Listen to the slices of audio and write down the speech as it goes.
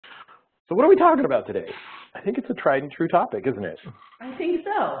So what are we talking about today? I think it's a tried and true topic, isn't it? I think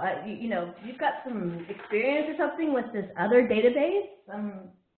so. You know, you've got some experience or something with this other database.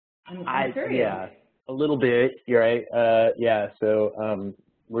 I'm curious. Yeah, a little bit. You're right. Yeah. So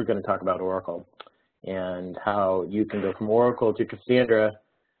we're going to talk about Oracle and how you can go from Oracle to Cassandra.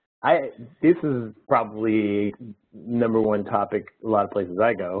 This is probably #1 topic a lot of places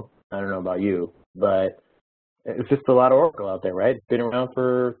I go. I don't know about you, but it's just a lot of Oracle out there, right? It's been around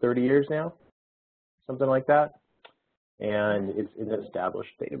for 30 years now, something like that, and it's an established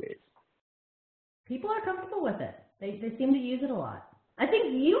database. People are comfortable with it. They seem to use it a lot. I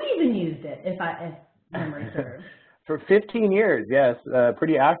think you even used it, if memory serves. For 15 years, yes,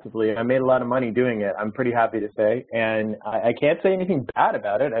 pretty actively. I made a lot of money doing it, I'm pretty happy to say, and I can't say anything bad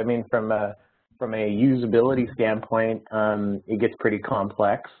about it. I mean, from a usability standpoint, it gets pretty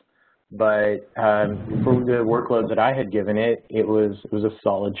complex, but for the workloads that I had given it, it was a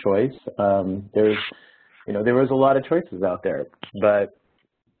solid choice. There was a lot of choices out there, but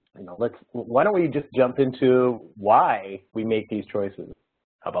why don't we just jump into why we make these choices?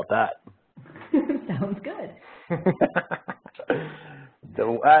 How about that? Sounds good.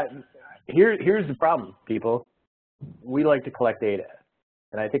 So here's the problem, people. We like to collect data,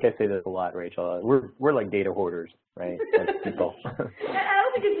 and I think I say this a lot, Rachel. We're like data hoarders, right? As people. I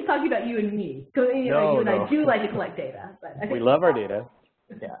don't think it's just talking about you and me. You and I do like to collect data. But I think we love our data.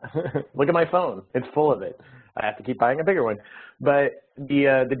 Yeah. Look at my phone. It's full of it. I have to keep buying a bigger one. But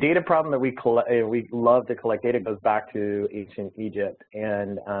the data problem that we love to collect data goes back to ancient Egypt,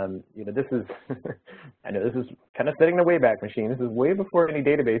 and this is I know this is kind of setting the Wayback Machine. This is way before any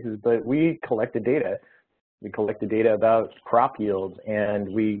databases, but we collected data. We collected data about crop yields, and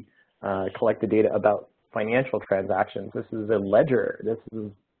we collected data about financial transactions. This is a ledger. This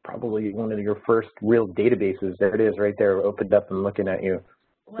is probably one of your first real databases. There it is, right there, opened up and looking at you.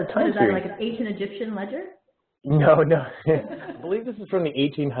 What is that, like an ancient Egyptian ledger? No. I believe this is from the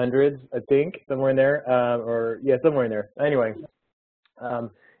 1800s, I think, somewhere in there, somewhere in there. Anyway,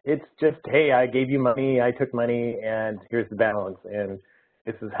 it's just, hey, I gave you money, I took money, and here's the balance, and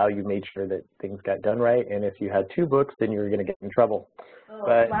this is how you made sure that things got done right, and if you had 2 books, then you were going to get in trouble. Oh,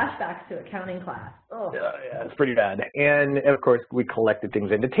 flashbacks to accounting class. Oh. Yeah, it's pretty bad. And, of course, we collected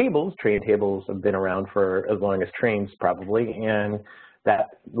things into tables. Train tables have been around for as long as trains, probably, and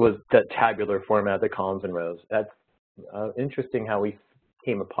that was the tabular format, the columns and rows. That's interesting how we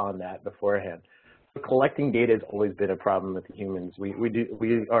came upon that beforehand. But collecting data has always been a problem with humans.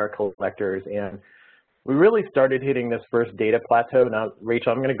 We are collectors, and we really started hitting this first data plateau. Now,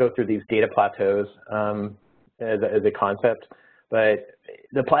 Rachel, I'm going to go through these data plateaus as a concept, but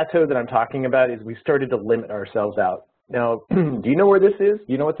the plateau that I'm talking about is we started to limit ourselves out. Now, do you know where this is? Do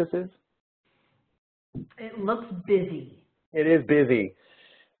you know what this is? It looks busy. It is busy.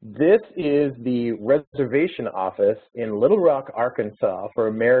 This is the reservation office in Little Rock, Arkansas for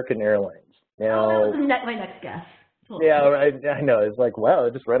American Airlines. Now, that was my next guess. Yeah, I know. It's like, wow,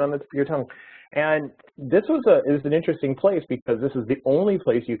 just right on the tip of your tongue. And this was an interesting place because this is the only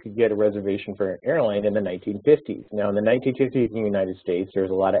place you could get a reservation for an airline in the 1950s. Now, in the 1950s in the United States, there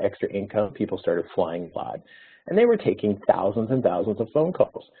was a lot of extra income. People started flying a lot, and they were taking thousands and thousands of phone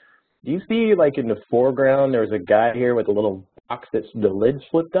calls. Do you see, like in the foreground, there's a guy here with a little box that's the lid's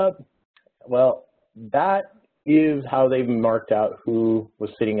flipped up? Well, that is how they marked out who was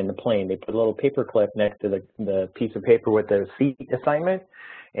sitting in the plane. They put a little paper clip next to the piece of paper with the seat assignment,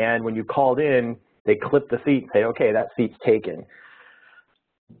 and when you called in, they clipped the seat and say, okay, that seat's taken.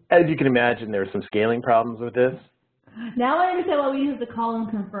 As you can imagine, there are some scaling problems with this. Now I understand why we used to call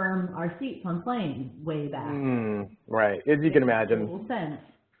and confirm our seats on planes way back. Right, as you can imagine. Makes total sense.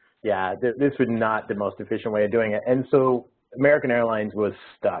 Yeah, this was not the most efficient way of doing it. And so American Airlines was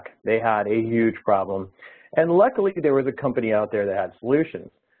stuck. They had a huge problem. And luckily, there was a company out there that had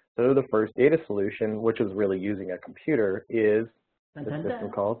solutions. So the first data solution, which was really using a computer, is a system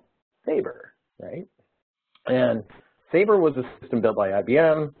called Sabre, right? And Sabre was a system built by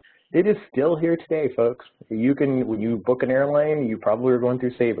IBM. It is still here today, folks. When you book an airline, you probably are going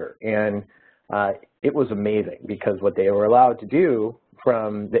through Sabre. And it was amazing because what they were allowed to do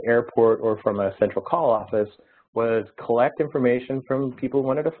from the airport or from a central call office was collect information from people who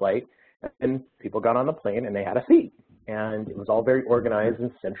wanted a flight, and people got on the plane and they had a seat. And it was all very organized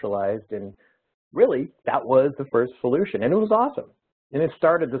and centralized, and really that was the first solution, and it was awesome. And it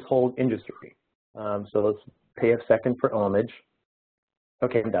started this whole industry. So let's pay a second for homage.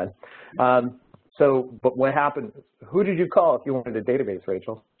 Okay, I'm done. But what happened, who did you call if you wanted a database,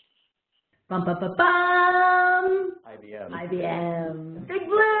 Rachel? Bum, bum, bum, bum. IBM. IBM. Big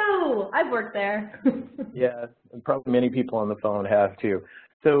Blue. I've worked there. Yeah, and probably many people on the phone have too.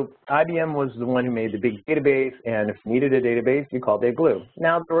 So IBM was the one who made the big database, and if you needed a database, you called Big Blue.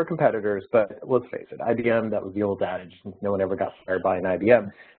 Now there were competitors, but let's face it, IBM, that was the old adage. No one ever got fired by an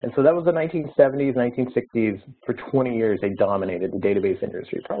IBM. And so that was the 1970s, 1960s. For 20 years, they dominated the database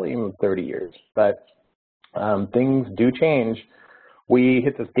industry, probably even 30 years. But things do change. We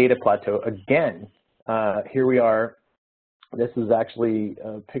hit this data plateau again. Here we are. This is actually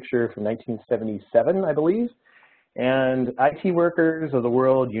a picture from 1977, I believe. And IT workers of the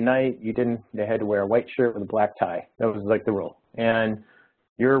world unite. They had to wear a white shirt with a black tie. That was like the rule. And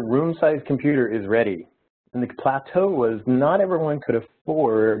your room-sized computer is ready. And the plateau was not everyone could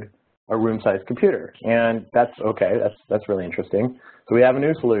afford a room-sized computer. And that's okay, that's really interesting. So we have a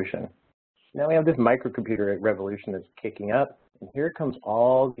new solution. Now we have this microcomputer revolution that's kicking up. And here comes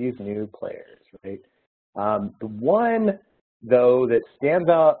all these new players, right? The one, though, that stands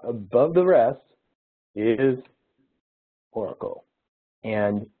out above the rest is Oracle.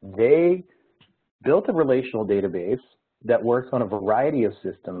 And they built a relational database that works on a variety of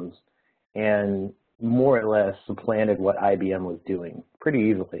systems and more or less supplanted what IBM was doing pretty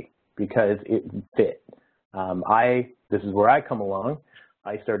easily because it fit. This is where I come along.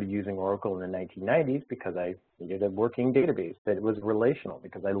 I started using Oracle in the 1990s because I needed a working database that was relational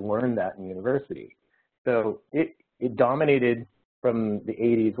because I learned that in university. So it dominated from the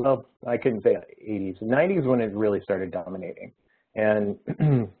 80s, well, I couldn't say 80s, the 90s when it really started dominating. And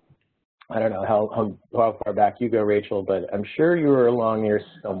I don't know how far back you go, Rachel, but I'm sure you were along here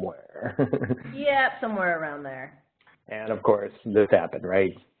somewhere. Yeah, somewhere around there. And of course, this happened,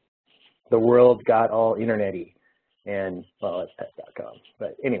 right? The world got all internet-y, and well, that's pet.com.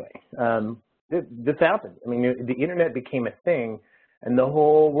 But anyway, this happened. I mean, the internet became a thing, and the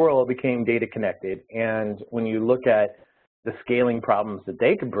whole world became data connected. And when you look at the scaling problems that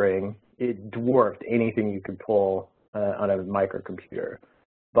they could bring, it dwarfed anything you could pull on a microcomputer.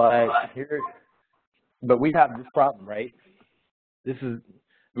 But we have this problem, right? This is,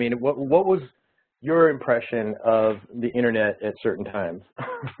 I mean, what was your impression of the internet at certain times?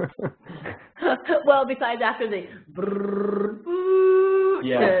 Well, besides after the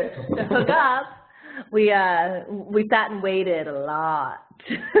to hook up, we sat and waited a lot.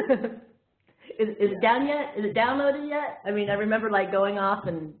 Is it down yet? Is it downloaded yet? I mean, I remember like going off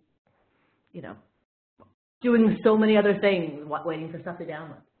and, you know, doing so many other things, waiting for stuff to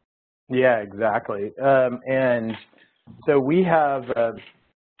download. Yeah, exactly. And so we have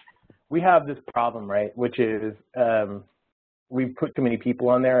this problem, right? Which is we put too many people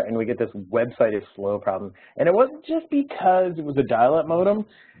on there, and we get this website is slow problem. And it wasn't just because it was a dial-up modem.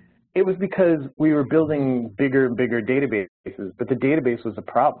 It was because we were building bigger and bigger databases, but the database was a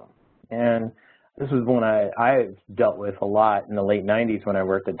problem. And this is one I dealt with a lot in the late 90s when I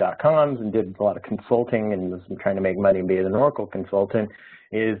worked at .coms and did a lot of consulting and was trying to make money and be an Oracle consultant.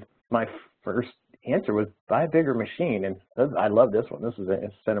 Is my first answer was buy a bigger machine. And I love this one. This is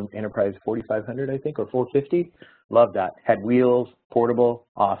an Enterprise 4500, I think, or 450. Love that. Had wheels, portable,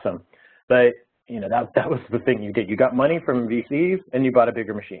 awesome. But you know, that was the thing you did. You got money from VCs and you bought a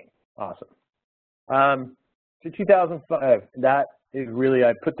bigger machine. Awesome. To 2005, that is really,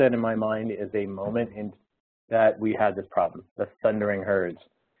 I put that in my mind as a moment in that we had this problem, the thundering herds.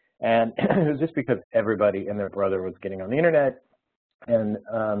 And it was just because everybody and their brother was getting on the internet, and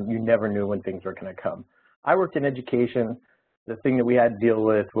you never knew when things were going to come. I worked in education. The thing that we had to deal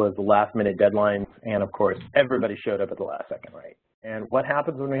with was the last-minute deadlines, and of course, everybody showed up at the last second, right? And what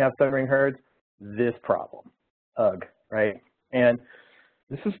happens when we have thundering herds? This problem, ugh, right? And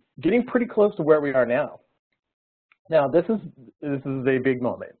this is getting pretty close to where we are now. Now, this is a big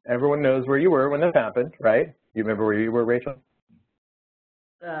moment. Everyone knows where you were when this happened, right? You remember where you were, Rachel?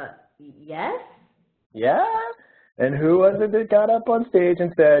 Yes. Yeah? And who was it that got up on stage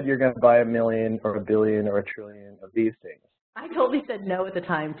and said, you're going to buy 1 million or 1 billion or 1 trillion of these things? I totally said no at the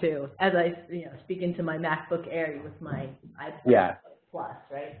time, too, as I speak into my MacBook Air with my iPad Plus,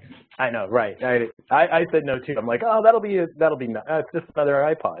 right? I know, right. I said no, too. I'm like, oh, that'll be it's just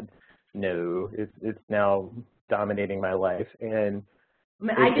another iPod. No, it's now dominating my life. And I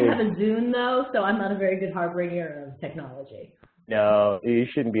mean, I did have a Zune, though, so I'm not a very good harbinger of technology. No, you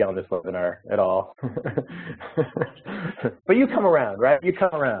shouldn't be on this webinar at all. But you come around, right? You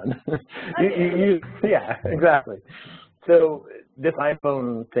come around. Yeah, exactly. So this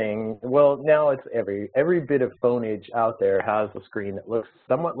iPhone thing, well, now it's every bit of phoneage out there has a screen that looks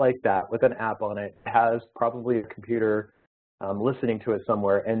somewhat like that with an app on it. It has probably a computer listening to it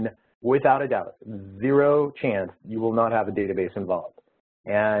somewhere, and without a doubt, zero chance you will not have a database involved.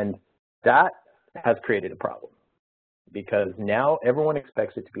 And that has created a problem because now everyone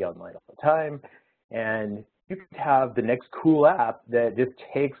expects it to be online all the time, and you could have the next cool app that just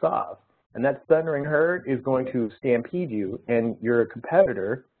takes off. And that thundering herd is going to stampede you, and you're a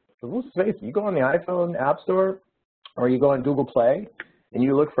competitor. So let's face it, you go on the iPhone App Store or you go on Google Play and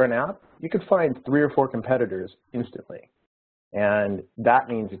you look for an app, you could find 3 or 4 competitors instantly. And that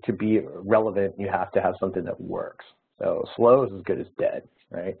means to be relevant, you have to have something that works. So slow is as good as dead,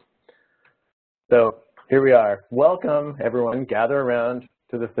 right? So here we are. Welcome, everyone. Gather around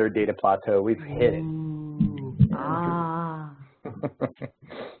to the third data plateau. We've hit it.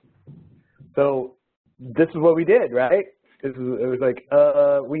 So this is what we did, right? It was like,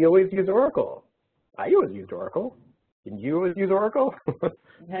 we always use Oracle. I always used Oracle. Didn't you always use Oracle?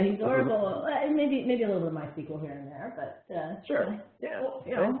 I use Oracle. Maybe a little bit of MySQL here and there, but sure. Yeah. Well,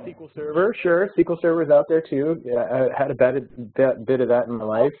 you know. SQL Server, sure. SQL Server is out there too. Yeah, I had a bit of that in my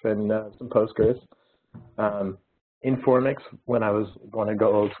life, and some Postgres. Informix when I want to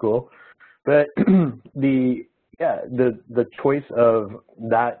go old school. But the choice of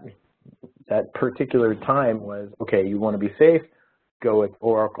that particular time was, okay, you want to be safe, go with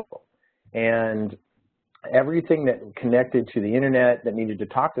Oracle. And everything that connected to the internet that needed to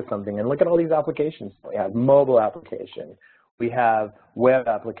talk to something, and look at all these applications. We have mobile applications, we have web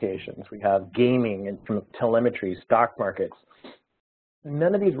applications, we have gaming and telemetry, stock markets.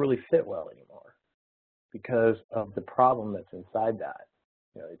 None of these really fit well anymore because of the problem that's inside that.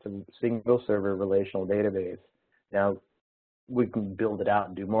 You know, it's a single server relational database. Now, we can build it out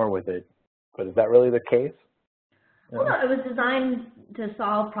and do more with it, but is that really the case? Well, no, it was designed to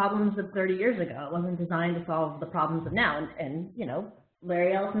solve problems of 30 years ago. It wasn't designed to solve the problems of now. And you know,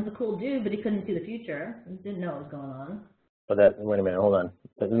 Larry Ellison's a cool dude, but he couldn't see the future. He didn't know what was going on. But wait a minute, hold on.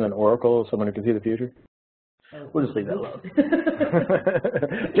 Isn't an Oracle someone who can see the future? Oh, we'll just leave that alone.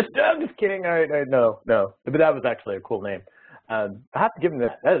 I'm just kidding. No. But that was actually a cool name. I have to give him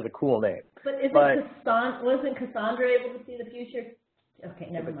that. That is a cool name. But wasn't Cassandra able to see the future? Okay,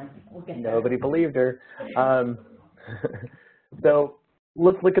 never mind. We'll get there. Nobody believed her. So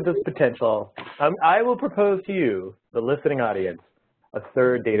let's look at this potential. I will propose to you, the listening audience, a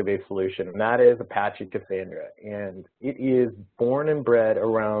third database solution, and that is Apache Cassandra. And it is born and bred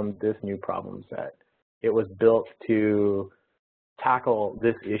around this new problem set. It was built to tackle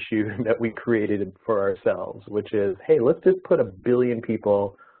this issue that we created for ourselves, which is, hey, let's just put 1 billion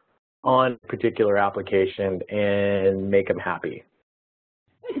people on a particular application and make them happy.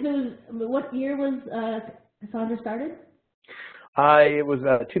 What year was Cassandra started? It was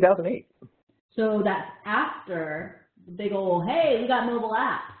 2008. So that's after the big old, hey, we got mobile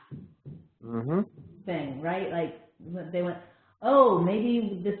apps thing, right? Like they went, oh,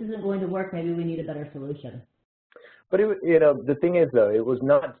 maybe this isn't going to work. Maybe we need a better solution. But the thing is, though, it was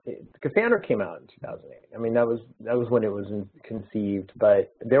not. Cassandra came out in 2008. I mean, that was when it was conceived.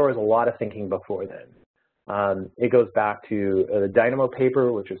 But there was a lot of thinking before then. It goes back to the Dynamo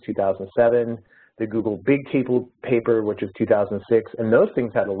paper, which was 2007. The Google Big Table paper, which is 2006, and those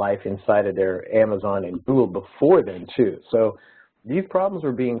things had a life inside of their Amazon and Google before then too. So these problems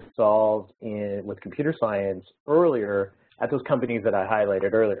were being solved with computer science earlier at those companies that I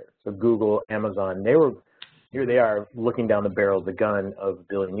highlighted earlier. So Google, Amazon, here they are looking down the barrel of the gun of 1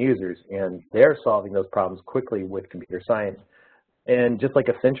 billion users, and they're solving those problems quickly with computer science. And just like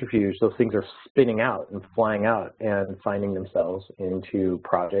a centrifuge, those things are spinning out and flying out and finding themselves into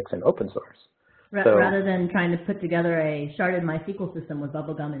projects and open source. Rather than trying to put together a sharded MySQL system with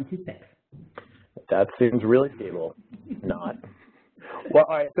bubblegum and toothpicks. That seems really stable. Not. Well,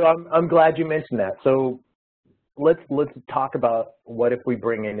 all right. So I'm glad you mentioned that. So let's talk about what if we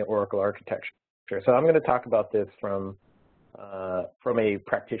bring in the Oracle architecture. So I'm going to talk about this from a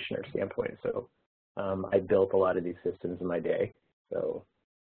practitioner standpoint. So I built a lot of these systems in my day. So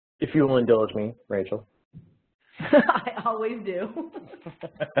if you will indulge me, Rachel. I always do.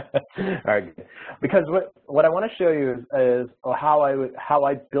 All right, because what I want to show you is how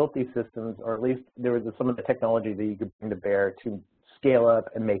I built these systems, or at least there was some of the technology that you could bring to bear to scale up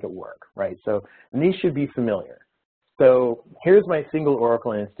and make it work, right? So these should be familiar. So here's my single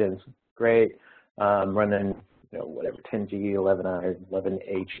Oracle instance. Great, running whatever 10G, 11I,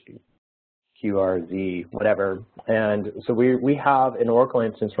 11H, QRZ, whatever. And so we have an Oracle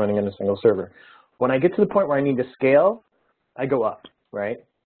instance running in a single server. When I get to the point where I need to scale, I go up, right?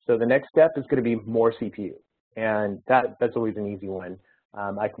 So the next step is going to be more CPU, and that's always an easy one.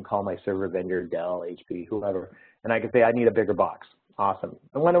 I can call my server vendor, Dell, HP, whoever, and I can say I need a bigger box. Awesome.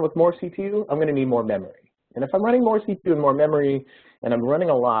 And when I'm with more CPU, I'm going to need more memory. And if I'm running more CPU and more memory, and I'm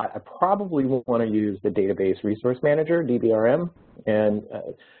running a lot, I probably will want to use the Database Resource Manager, DBRM, and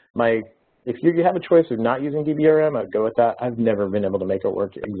my if you have a choice of not using DBRM, I'd go with that. I've never been able to make it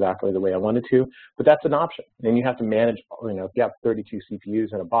work exactly the way I wanted to, but that's an option. And you have to manage, if you have 32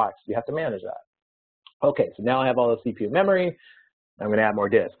 CPUs in a box, you have to manage that. Okay, so now I have all the CPU memory. I'm going to add more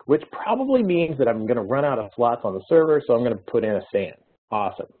disk, which probably means that I'm going to run out of slots on the server, so I'm going to put in a SAN.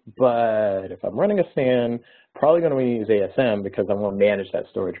 Awesome. But if I'm running a SAN, probably going to use ASM because I want to manage that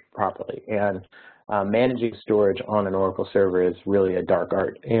storage properly. And managing storage on an Oracle server is really a dark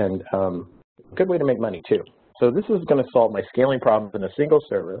art and a good way to make money too. So this is going to solve my scaling problems in a single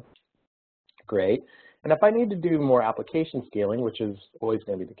server. Great. And if I need to do more application scaling, which is always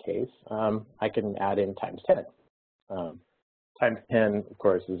going to be the case, I can add in times 10. Times 10, of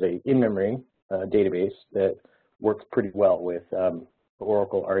course, is a in-memory database that works pretty well with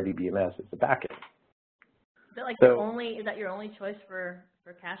Oracle RDBMS as the backend. Is that like is that your only choice for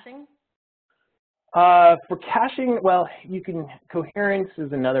caching? For caching, well, Coherence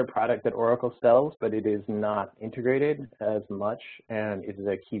is another product that Oracle sells, but it is not integrated as much, and it is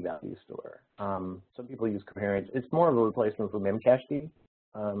a key value store. Some people use Coherence. It's more of a replacement for Memcached.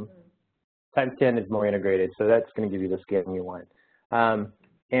 Times 10 is more integrated, so that's going to give you the scaling you want.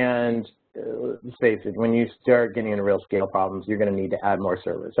 Let's face it, when you start getting into real scale problems, you're going to need to add more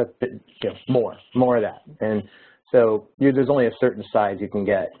servers. That's more of that. And so there's only a certain size you can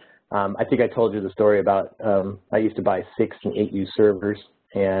get. I think I told you the story about I used to buy 6 and 8U servers,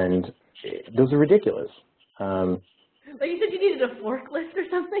 and those are ridiculous. But you said you needed a forklift or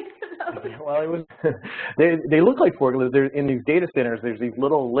something? Well, it was they look like forklifts. They're in these data centers. There's these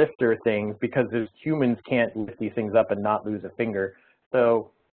little lifter things because humans can't lift these things up and not lose a finger.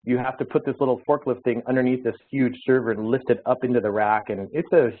 So you have to put this little forklift thing underneath this huge server and lift it up into the rack, and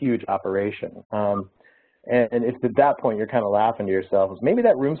it's a huge operation. And if at that point you're kind of laughing to yourself, maybe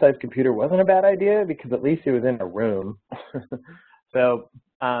that room-sized computer wasn't a bad idea because at least it was in a room. So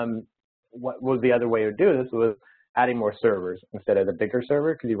what was the other way to do this was adding more servers instead of the bigger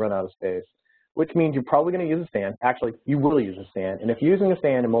server because you run out of space, which means you're probably going to use a SAN. Actually, you will use a SAN. And if you're using a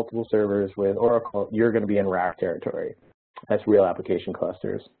SAN in multiple servers with Oracle, you're going to be in rack territory. That's real application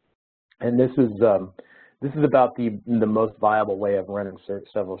clusters. And this is about the most viable way of running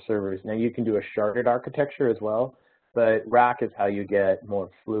several servers. Now, you can do a sharded architecture as well, but rack is how you get more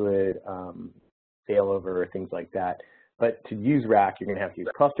fluid failover, things like that. But to use rack, you're going to have to use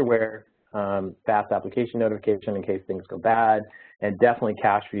clusterware, fast application notification in case things go bad, and definitely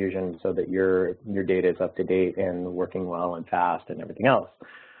cache fusion so that your data is up to date and working well and fast and everything else.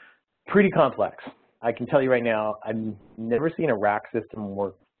 Pretty complex. I can tell you right now, I've never seen a rack system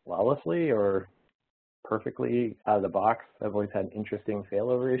work flawlessly or perfectly out of the box. I've always had interesting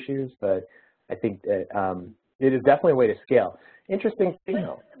failover issues, but I think that it is definitely a way to scale. Interesting thing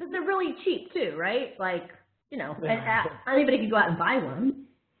though. But they're really cheap too, right? Like, anybody can go out and buy one.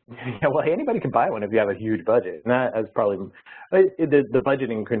 Yeah, well, anybody can buy one if you have a huge budget. And that's probably the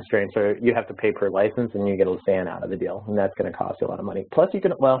budgeting constraints are you have to pay per license and you get a SAN out of the deal, and that's going to cost you a lot of money. Plus, you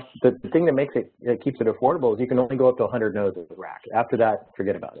can the thing that makes it keeps it affordable is you can only go up to 100 nodes as a rack. After that,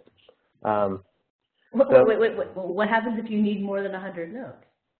 forget about it. Wait. What happens if you need more than 100 nodes?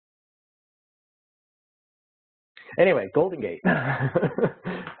 Anyway, Golden Gate.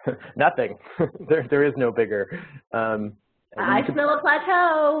 Nothing. There is no bigger. I smell a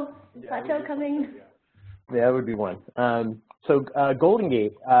plateau. Plateau coming. Yeah, that would be one. Golden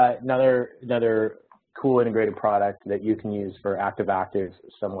Gate, another cool integrated product that you can use for active-active,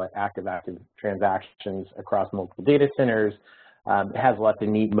 somewhat active-active transactions across multiple data centers. It has lots of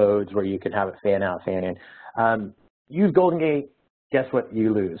neat modes where you can have it fan out, fan in. Use Golden Gate, guess what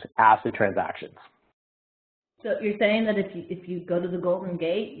you lose? ACID transactions. So you're saying that if you go to the Golden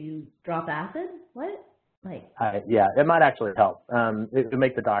Gate, you drop ACID? What? Yeah, it might actually help. It would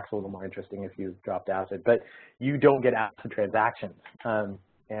make the docs a little more interesting if you dropped ACID, but you don't get ACID transactions.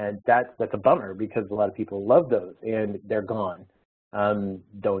 And that's a bummer because a lot of people love those and they're gone.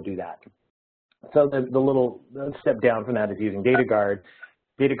 Don't do that. So the little step down from that is using DataGuard.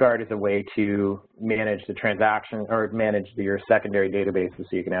 DataGuard is a way to manage the transaction or manage your secondary databases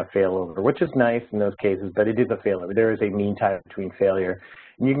so you can have failover, which is nice in those cases, but it is a failover. There is a mean time between failure.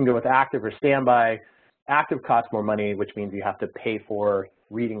 And you can go with active or standby. Active costs more money, which means you have to pay for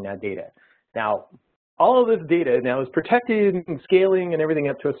reading that data. Now, all of this data now is protected and scaling and everything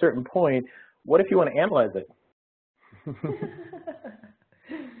up to a certain point. What if you want to analyze it?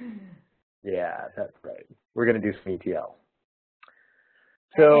 Yeah, that's right. We're going to do some ETL.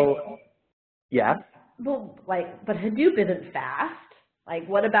 So, yeah. Well, but Hadoop isn't fast.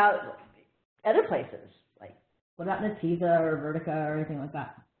 What about other places? What about Netezza or Vertica or anything like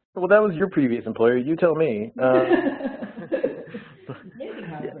that? Well, that was your previous employer. You tell me. Maybe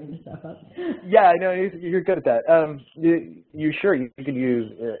how to bring this stuff up. Yeah, no, you're good at that. You sure you could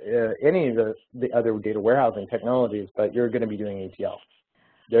use any of the other data warehousing technologies, but you're going to be doing ETL.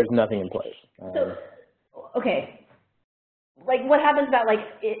 There's nothing in place. So, okay, like what happens about like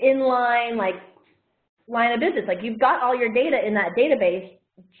inline, like line of business? Like you've got all your data in that database.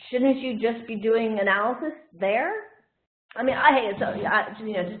 Shouldn't you just be doing analysis there? I mean,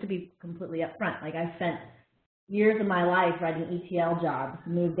 just to be completely upfront, like I spent years of my life writing ETL jobs,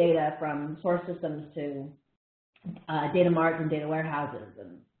 move data from source systems to data marts and data warehouses,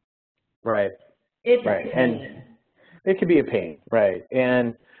 and right, it's right, a pain. and it could be a pain, right?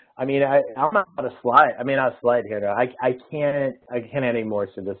 And I mean, I'm out of slide. I mean, out of slide here. I can't add any more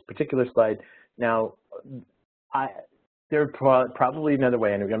to this particular slide. Now, there's probably another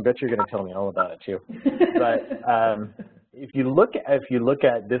way, and I bet you're going to tell me all about it too. But if you look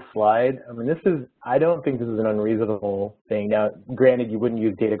at this slide, I mean, I don't think this is an unreasonable thing. Now, granted, you wouldn't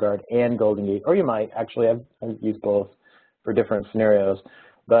use DataGuard and Golden Gate, or you might actually. I've used both for different scenarios,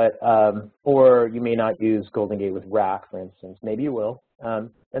 but or you may not use Golden Gate with RAC, for instance. Maybe you will.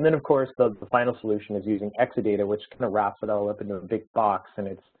 And then, of course, the final solution is using Exadata, which kind of wraps it all up into a big box, and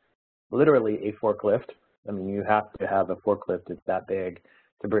it's literally a forklift. I mean, you have to have a forklift that's that big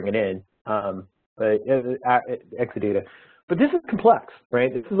to bring it in. But Exadata. But this is complex,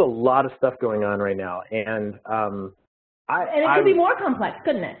 right? This is a lot of stuff going on right now, and it could be more complex,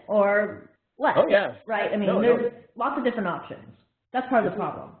 couldn't it, or less? Oh yeah, right. I mean, there's lots of different options. That's part of the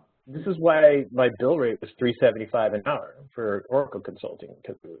problem. This is why my bill rate was $375 an hour for Oracle consulting,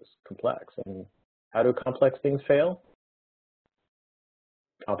 because it was complex. And how do complex things fail?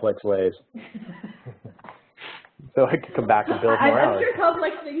 Complex ways. So I could come back and build more hours. I'm sure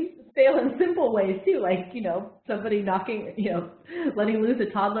complex things fail in simple ways too, like somebody knocking, letting loose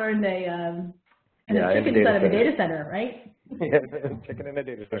a toddler and a chicken inside of a data center, right? Yeah, chicken in a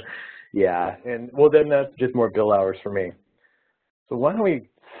data center. Yeah, and well, then that's just more bill hours for me. So why don't we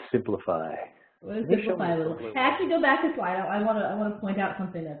simplify? Let's simplify a little. Actually, go back a slide. I want to point out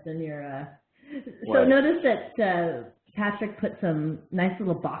something that's in your. So notice that Patrick put some nice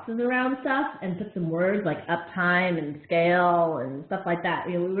little boxes around stuff and put some words like uptime and scale and stuff like that.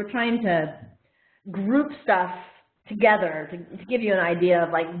 We were trying to group stuff together to give you an idea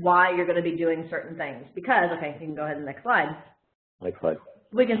of like why you're going to be doing certain things. Because, okay, you can go ahead to the next slide. Next slide.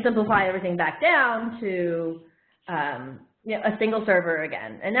 We can simplify everything back down to a single server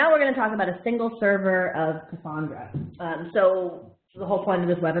again. And now we're going to talk about a single server of Cassandra. So the whole point of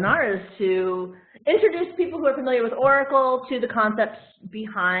this webinar is to introduce people who are familiar with Oracle to the concepts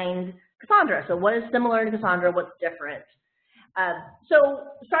behind Cassandra. So what is similar to Cassandra? What's different? So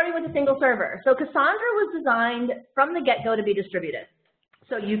starting with a single server. So Cassandra was designed from the get-go to be distributed.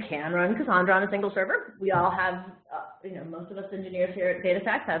 So you can run Cassandra on a single server. We all have, most of us engineers here at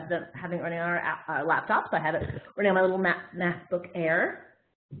DataStax have it running on our laptops. I have it running on my little MacBook Air.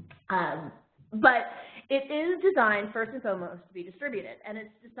 But it is designed first and foremost to be distributed, and it's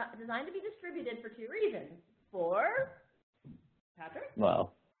designed to be distributed for two reasons. For Patrick?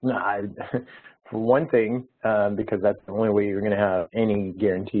 Well, no, for one thing, because that's the only way you're going to have any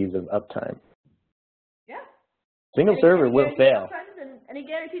guarantees of uptime. Yeah. Single server will fail. Any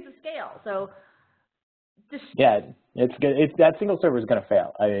guarantees of scale. So. Yeah, it's good. That single server is going to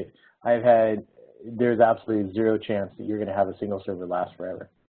fail. There's absolutely zero chance that you're going to have a single server last forever.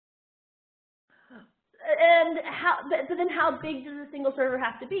 And but then how big does a single server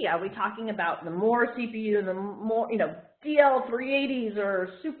have to be? Are we talking about the more CPU, the more, DL380s or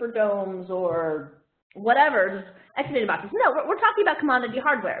Superdomes or whatever, just Exadata boxes? No, we're talking about commodity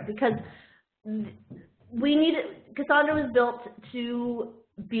hardware, because Cassandra was built to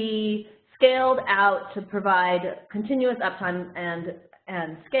be scaled out to provide continuous uptime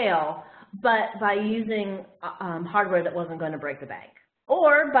and scale, but by using hardware that wasn't going to break the bank.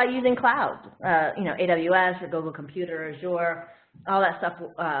 Or by using cloud, AWS or Google Computer, Azure, all that stuff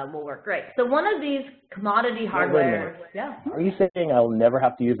will work great. So one of these commodity hardware, yeah. Are you saying I'll never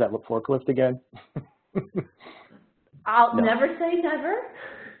have to use that forklift again? I'll never say never.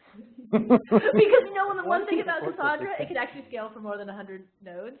 Because the one thing about Cassandra, it can actually scale for more than 100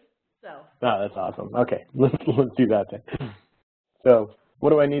 nodes. So. Oh, that's awesome. Okay, let's do that then. So what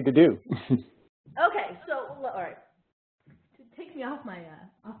do I need to do? Okay, so all right. Take me off my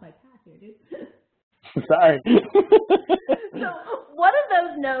path here, dude. Sorry. So one of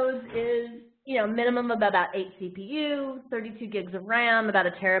those nodes is, minimum of about 8 CPU, 32 gigs of RAM, about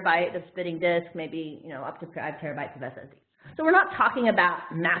a terabyte of spinning disk, maybe, up to 5 terabytes of SSD. So we're not talking about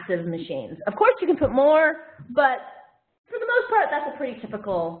massive machines. Of course, you can put more, but for the most part, that's a pretty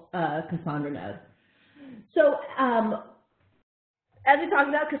typical Cassandra node. So as we talked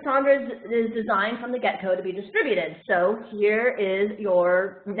about, Cassandra is designed from the get-go to be distributed. So here is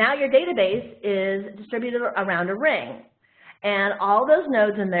now your database is distributed around a ring. And all those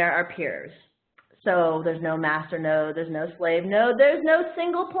nodes in there are peers. So there's no master node, there's no slave node, there's no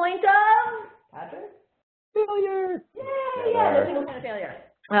single point of Patrick? Failure. Yeah, no single point of failure.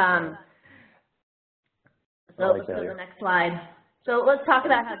 So let's go to the next slide. So let's talk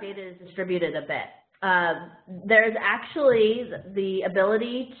about how data is distributed a bit. There's actually the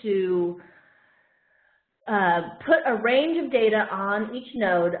ability to put a range of data on each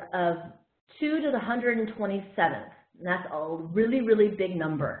node of 2 to the 127th. And that's a really, really big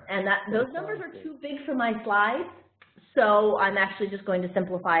number. And those numbers are too big for my slides, so I'm actually just going to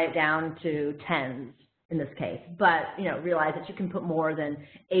simplify it down to tens in this case. But realize that you can put more than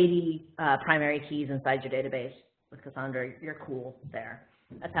 80 primary keys inside your database with Cassandra. You're cool there.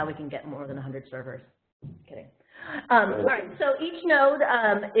 That's how we can get more than 100 servers. Kidding. All right, so each node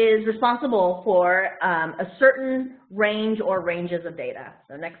is responsible for a certain range or ranges of data.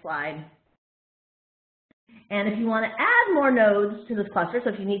 So next slide. And if you want to add more nodes to this cluster, so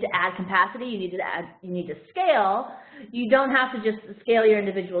if you need to add capacity, you need to scale, you don't have to just scale your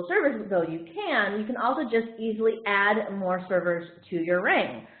individual servers, though you can also just easily add more servers to your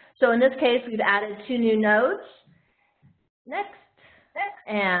ring. So in this case, we've added 2 new nodes. Next.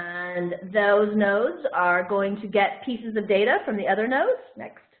 And those nodes are going to get pieces of data from the other nodes.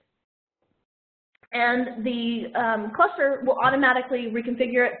 Next. And the cluster will automatically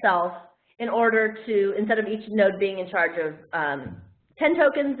reconfigure itself in order to, instead of each node being in charge of 10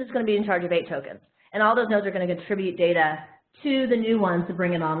 tokens, it's going to be in charge of 8 tokens. And all those nodes are going to contribute data to the new ones to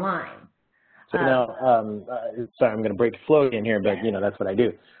bring it online. So now, sorry, I'm going to break the flow in here, but that's what I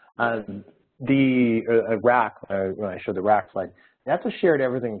do. The rack, when I showed the rack slide, that's a shared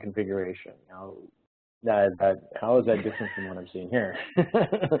everything configuration. Now, how is that different from what I'm seeing here? Oh,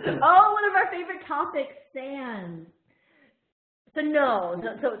 one of our favorite topics, SAN. So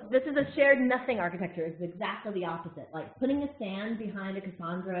so this is a shared nothing architecture. It's exactly the opposite. Like putting a SAN behind a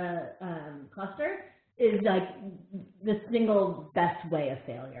Cassandra cluster is like the single best way of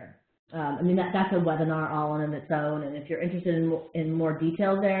failure. I mean, that's a webinar all on its own. And if you're interested in more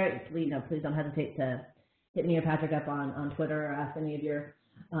details there, please don't hesitate to hit me or Patrick up on Twitter or ask any of your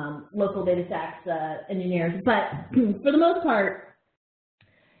local DataStax engineers. But for the most part,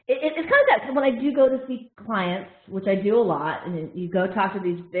 it's kind of that, because when I do go to see clients, which I do a lot, and you go talk to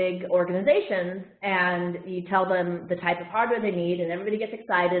these big organizations and you tell them the type of hardware they need and everybody gets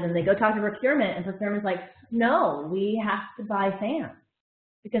excited and they go talk to procurement and procurement's like, no, we have to buy SANs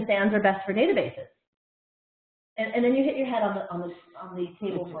because SANs are best for databases. And then you hit your head on the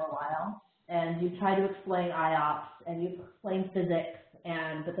table for a while and you try to explain IOPS and you explain physics,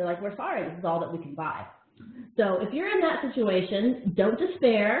 but they're like, we're sorry, this is all that we can buy. So if you're in that situation, don't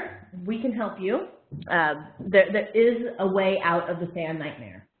despair. We can help you. There is a way out of the SAN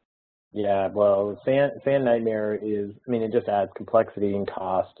nightmare. Yeah, well, SAN nightmare is, I mean, it just adds complexity and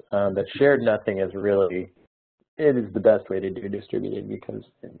cost. But shared nothing is really, it is the best way to do distributed because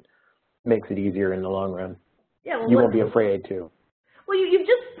it makes it easier in the long run. Yeah, well, you won't be afraid to. Well, you've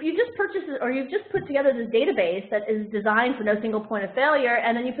just purchased or you've just put together this database that is designed for no single point of failure,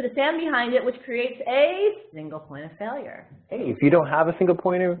 and then you put a SAN behind it, which creates a single point of failure. Hey, if you don't have a single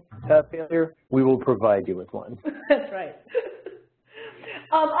point of failure, we will provide you with one. That's right.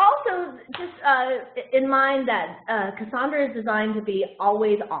 Also, just in mind that Cassandra is designed to be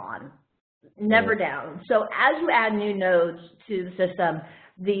always on, never down. So as you add new nodes to the system,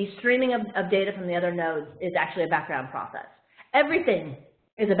 the streaming of data from the other nodes is actually a background process. Everything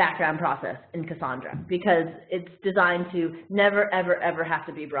is a background process in Cassandra because it's designed to never, ever, ever have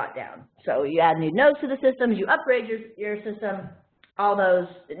to be brought down. So you add new nodes to the system, you upgrade your system, all those,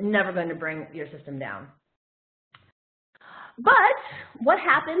 never going to bring your system down. But what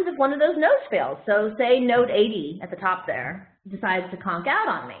happens if one of those nodes fails? So say node 80 at the top there decides to conk out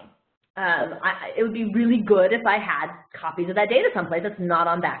on me. It would be really good if I had copies of that data someplace that's not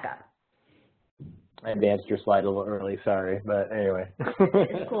on backup. I advanced your slide a little early, sorry, but anyway.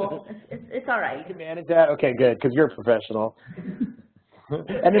 It's cool. It's all right. You can manage that? Okay, good, because you're a professional.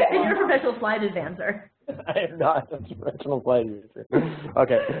 And you're a professional slide advancer. I am not a professional slide advancer.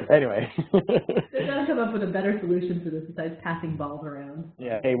 Okay, anyway. They've got to come up with a better solution for this besides passing balls around.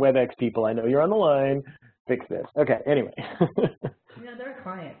 Yeah, hey, WebEx people, I know you're on the line. Fix this. Okay, anyway. Yeah, they're a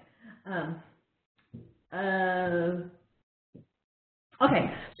client.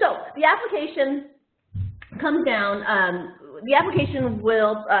 Okay, so the application comes down. The application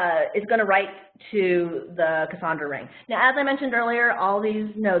is going to write to the Cassandra ring. Now, as I mentioned earlier, all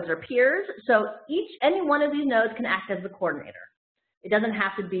these nodes are peers, so any one of these nodes can act as the coordinator. It doesn't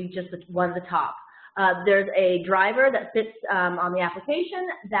have to be just the one at the top. There's a driver that sits on the application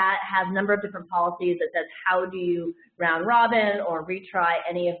that has a number of different policies that says how do you round robin or retry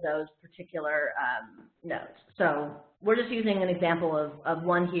any of those particular nodes. So we're just using an example of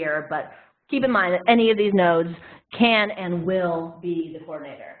one here, but keep in mind that any of these nodes can and will be the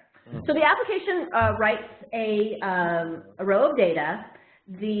coordinator. So the application writes a row of data.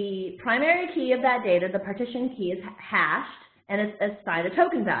 The primary key of that data, the partition key, is hashed, and it's assigned a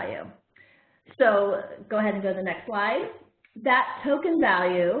token value. So go ahead and go to the next slide. That token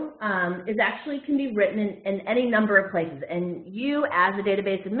value can be written in any number of places, and you, as a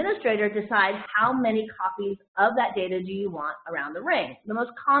database administrator, decide how many copies of that data do you want around the ring. The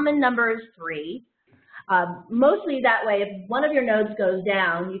most common number is 3. Mostly that way, if one of your nodes goes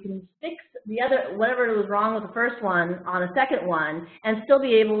down, you can fix the other, whatever was wrong with the first one on a second one, and still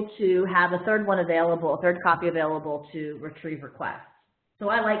be able to have a third one available, a third copy available to retrieve requests. So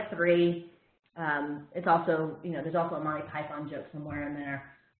I like 3. It's also, there's also a Monty Python joke somewhere in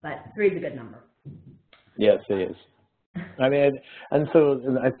there, but 3 is a good number. Yes, it is. I mean, and so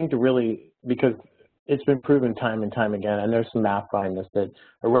I think because it's been proven time and time again, and there's some math behind this, that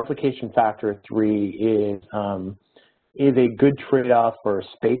a replication factor of 3 is a good trade-off for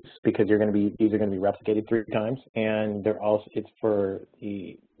space, because these are going to be replicated 3 times, and it's for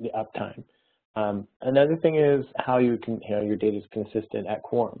the uptime. Another thing is how your data is consistent at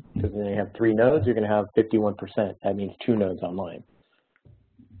quorum, because when you have 3 nodes, you're going to have 51%. That means 2 nodes online.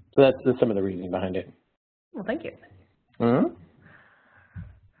 So that's some of the reasoning behind it. Well, thank you.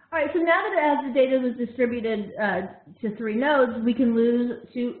 All right, so now that as the data was distributed to 3 nodes, we can lose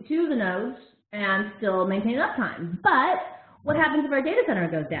 2 of the nodes and still maintain uptime. But what happens if our data center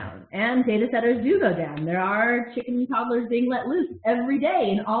goes down? And data centers do go down. There are chicken toddlers being let loose every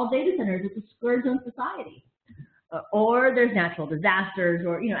day in all data centers. It's a scourge on society. Or there's natural disasters,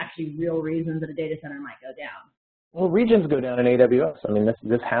 or actually real reasons that a data center might go down. Well, regions go down in AWS. I mean,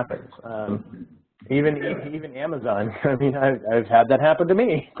 this happens. Even Amazon. I mean, I've had that happen to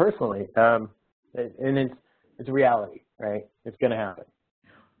me personally, and it's a reality, right? It's going to happen.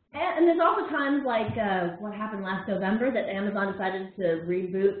 And there's also times like what happened last November, that Amazon decided to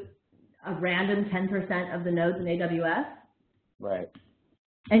reboot a random 10% of the nodes in AWS. Right.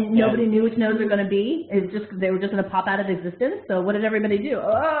 And nobody knew which nodes were going to be. They were just going to pop out of existence. So what did everybody do?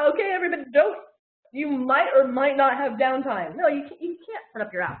 Oh, okay, everybody, you might or might not have downtime. No, you can't put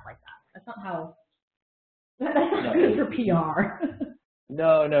up your app like that. That's not how. That's not good for PR.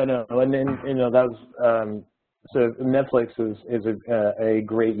 No. And then that was. So Netflix is a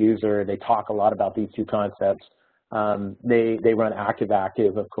great user. They talk a lot about these 2 concepts. They run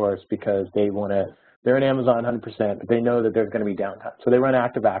active, of course, because they're in Amazon 100%, but they know that there's going to be downtime. So they run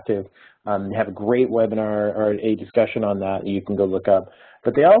active. They have a great webinar or a discussion on that you can go look up.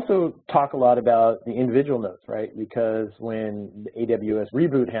 But they also talk a lot about the individual nodes, right? Because when the AWS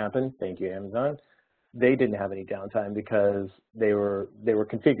reboot happened, thank you, Amazon, they didn't have any downtime because they were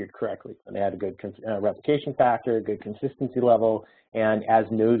configured correctly. And they had a good replication factor, good consistency level, and as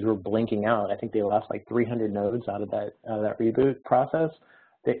nodes were blinking out, I think they lost like 300 nodes out of that reboot process.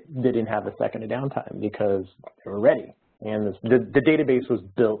 They didn't have a second of downtime because they were ready, and the database was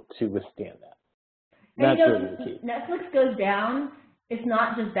built to withstand that. That's really the key. Netflix goes down. It's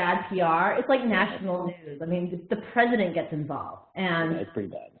not just bad PR. It's like national news. I mean, the president gets involved, and it's pretty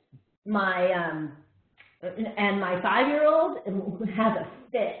bad. My 5-year-old has a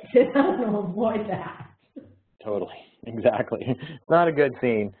fit. I want to avoid that. Totally, exactly. Not a good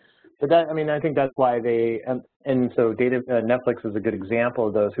scene. But I think that's why and so Netflix is a good example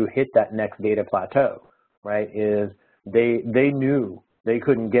of those who hit that next data plateau, right? Is they knew they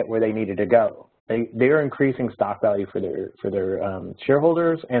couldn't get where they needed to go. They are increasing stock value for their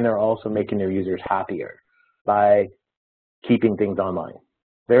shareholders, and they're also making their users happier by keeping things online.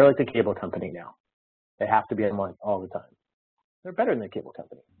 They're like the cable company now. They have to be online all the time. They're better than the cable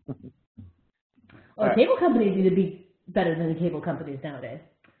company. Well, right. Cable companies need to be better than the cable companies nowadays.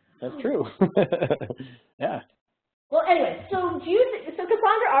 That's true. Yeah. Well, anyway, so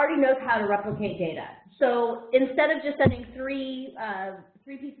Cassandra already knows how to replicate data. So instead of just sending three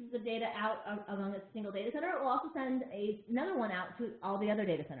pieces of data out among a single data center, it will also send another one out to all the other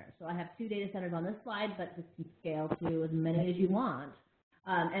data centers. So I have 2 data centers on this slide, but this can scale to as many as you want.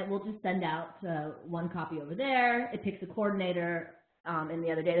 And we'll just send out 1 copy over there. It picks a coordinator in the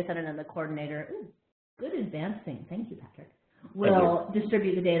other data center, and then the coordinator, good advancing, thank you, Patrick, will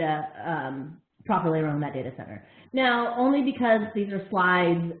distribute the data properly around that data center. Now, only because these are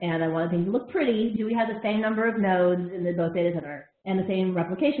slides and I want things to look pretty, do we have the same number of nodes in both data center and the same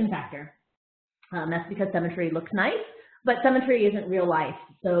replication factor. That's because symmetry looks nice, but symmetry isn't real life.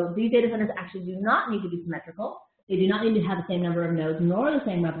 So these data centers actually do not need to be symmetrical. They do not need to have the same number of nodes nor the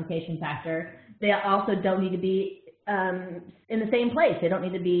same replication factor. They also don't need to be in the same place. They don't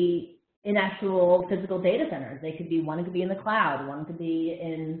need to be in actual physical data centers. They could be, one could be in the cloud, one could be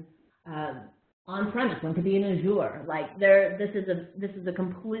in on-premise, one could be in Azure. Like this is a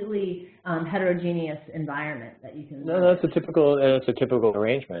completely heterogeneous environment that you can. No, that's a typical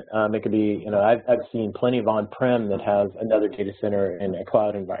arrangement. It could be, I've seen plenty of on-prem that has another data center in a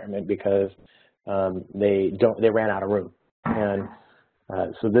cloud environment because they ran out of room, and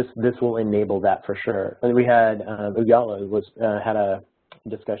so this will enable that for sure. And we had Uyala had a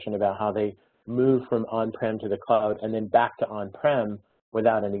discussion about how they moved from on-prem to the cloud and then back to on-prem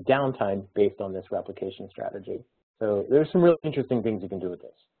without any downtime based on this replication strategy. So there's some really interesting things you can do with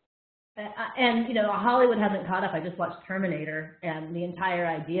this. And Hollywood hasn't caught up. I just watched Terminator, and the entire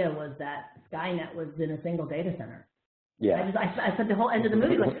idea was that Skynet was in a single data center. Yeah. I spent the whole end of the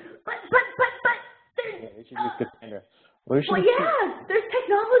movie going, but there's. Yeah, you should use Cassandra. Well, yeah, there's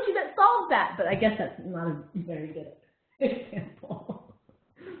technology that solves that, but I guess that's not a very good example.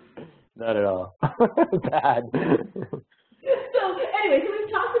 Not at all. Bad. So anyway, so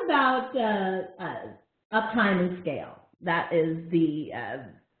we've talked about uptime and scale. That is the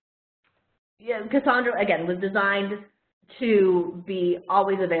Cassandra, again, was designed to be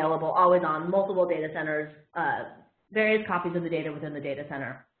always available, always on, multiple data centers, various copies of the data within the data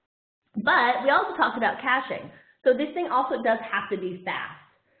center. But we also talked about caching. So this thing also does have to be fast,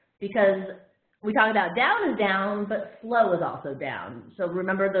 because we talked about down is down, but slow is also down. So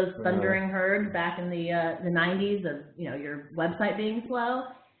remember those thundering herds back in the 90s of your website being slow?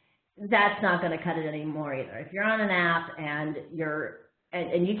 That's not going to cut it anymore either. If you're on an app and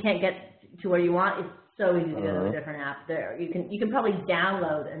you can't get to where you want, it's so easy to go to a different app there. You can probably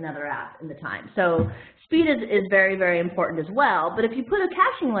download another app in the time. So speed is very, very important as well. But if you put a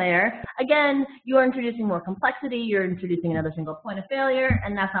caching layer, again, you are introducing more complexity, you're introducing another single point of failure,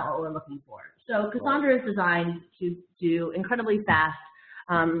 and that's not what we're looking for. So Cassandra is designed to do incredibly fast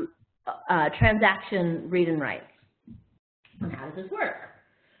transaction read and writes. And how does this work?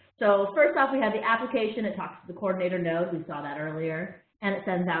 So first off, we have the application. It talks to the coordinator node. We saw that earlier. And it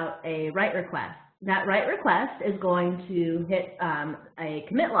sends out a write request. That write request is going to hit a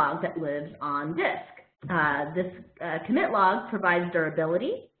commit log that lives on disk. This commit log provides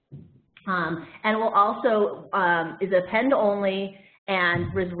durability, and will also is append only and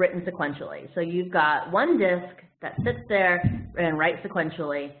is written sequentially. So you've got one disk that sits there and writes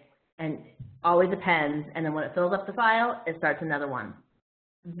sequentially and always appends, and then when it fills up the file, it starts another one.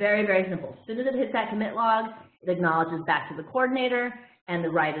 Very, very simple. As soon as it hits that commit log, it acknowledges back to the coordinator, and the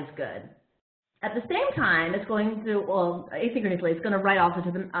write is good. At the same time, it's going to, asynchronously, it's going to write also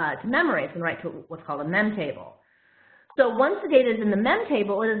to memory. It's going to write to what's called a mem table. So once the data is in the mem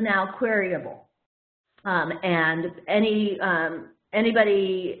table, it is now queryable. And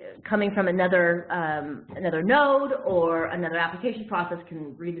anybody coming from another node or another application process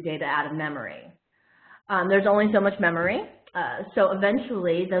can read the data out of memory. There's only so much memory. So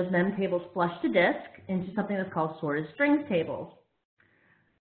eventually, those mem tables flush to disk into something that's called sorted strings tables.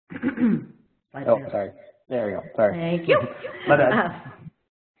 Oh, sorry. There we go. Sorry. Thank you. My bad.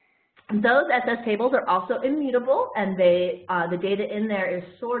 Those SS tables are also immutable, and the data in there is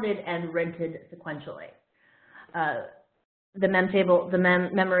sorted and rented sequentially. The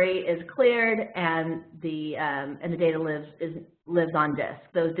memory is cleared, and the data lives on disk.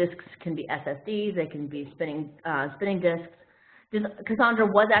 Those disks can be SSDs. They can be spinning disks. Cassandra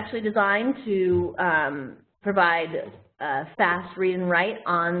was actually designed to provide fast read and write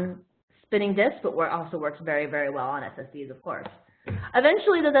on spinning disks, but also works very, very well on SSDs, of course.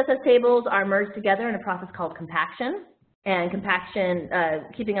 Eventually, those SS tables are merged together in a process called compaction, and compaction,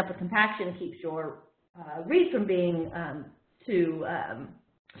 keeping up with compaction keeps your read from being too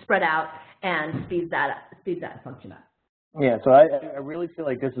spread out and speeds that function up. Yeah, so I really feel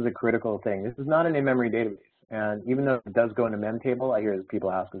like this is a critical thing. This is not an in-memory database, and even though it does go in a mem table, I hear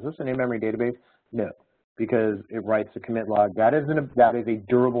people ask, is this an in-memory database? No, because it writes a commit log. That is a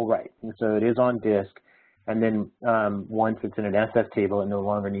durable write, and so it is on disk, and then once it's in an SS table, it no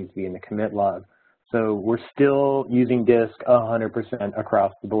longer needs to be in the commit log. So we're still using disk 100%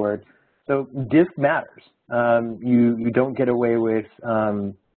 across the board. So disk matters. You don't get away with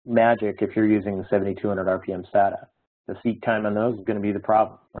magic if you're using 7,200 RPM SATA. The seek time on those is going to be the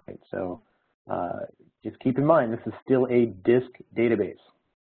problem, right? So just keep in mind, this is still a disk database.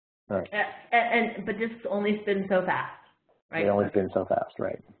 All right. But disks only spin so fast, right? They only spin so fast,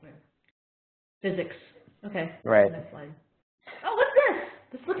 right? Physics. Okay. Right. Next slide. Oh, what's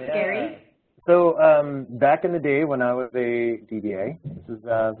this? This looks scary. So back in the day when I was a DBA, this is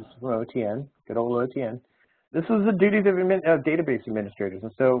from OTN, good old OTN. This was the duties of database administrators,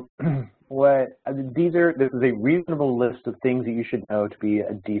 and so this is a reasonable list of things that you should know to be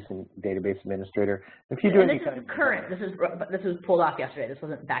a decent database administrator. If you do any kind of current. This is pulled off yesterday. This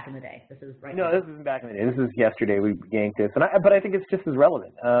wasn't back in the day. This is right now. No, this isn't back in the day. This is yesterday. We yanked this, but I think it's just as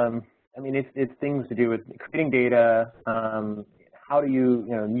relevant. I mean, it's things to do with creating data. How do you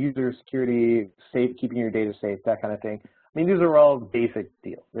user security, keeping your data safe, that kind of thing. I mean, these are all basic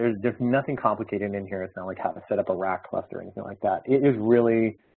deals. There's nothing complicated in here. It's not like how to set up a rack cluster or anything like that. It is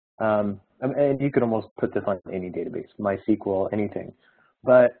really, and you could almost put this on any database, MySQL, anything.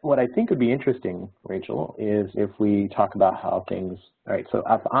 But what I think would be interesting, Rachel, is if we talk about how things, all right, so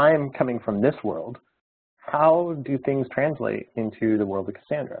if I'm coming from this world, how do things translate into the world of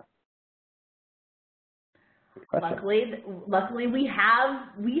Cassandra? Luckily, we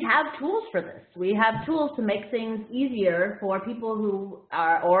have tools for this. We have tools to make things easier for people who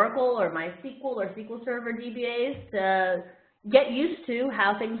are Oracle or MySQL or SQL Server DBAs to get used to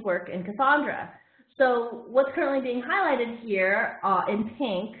how things work in Cassandra. So what's currently being highlighted here in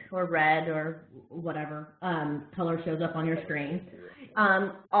pink or red or whatever color shows up on your screen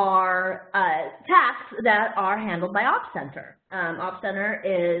are tasks that are handled by Ops Center. Ops Center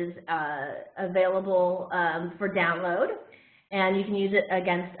is available for download, and you can use it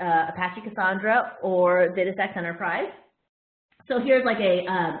against Apache Cassandra or DataStax Enterprise. So here's like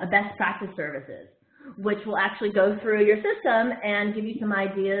a best practice services, which will actually go through your system and give you some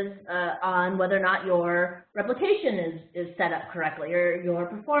ideas on whether or not your replication is set up correctly, or your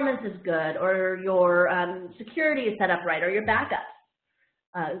performance is good, or your security is set up right, or your backups.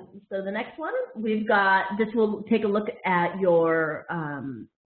 So the next one, we've got, this will take a look at your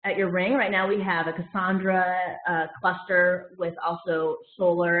ring. Right now we have a Cassandra cluster with also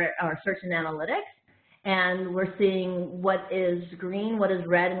Solar or Search and Analytics. And we're seeing what is green, what is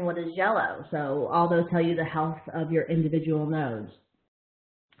red, and what is yellow. So all those tell you the health of your individual nodes.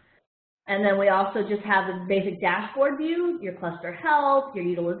 And then we also just have a basic dashboard view, your cluster health, your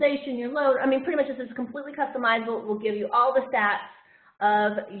utilization, your load. I mean, pretty much this is completely customizable. It will give you all the stats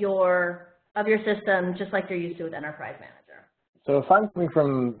of your system, just like you're used to with Enterprise Manager. So if I'm coming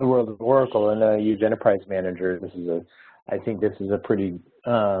from the world of Oracle and I use Enterprise Manager, I think this is a pretty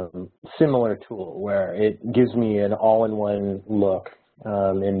similar tool where it gives me an all-in-one look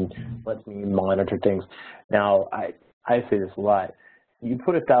and lets me monitor things. Now, I say this a lot. You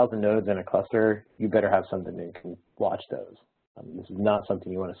put 1,000 nodes in a cluster, you better have something that can watch those. This is not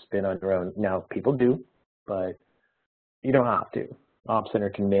something you want to spin on your own. Now, people do, but you don't have to. Ops Center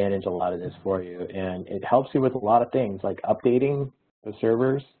can manage a lot of this for you, and it helps you with a lot of things like updating the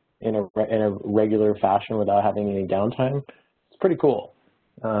servers in a regular fashion without having any downtime. It's pretty cool.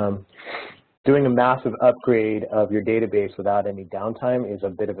 Doing a massive upgrade of your database without any downtime is a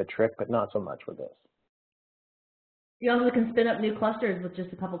bit of a trick, but not so much with this. You also can spin up new clusters with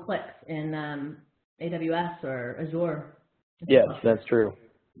just a couple clicks in AWS or Azure. Yes, that's true.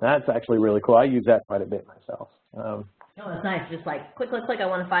 That's actually really cool. I use that quite a bit myself. Oh, that's nice. Just like click, click, click. I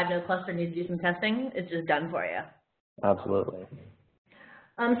want a 5-node cluster. Need to do some testing. It's just done for you. Absolutely.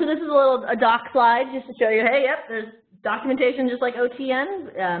 So this is a doc slide just to show you, hey, yep, there's documentation just like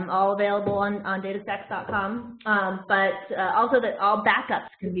OTN, all available on datastax.com. But also that all backups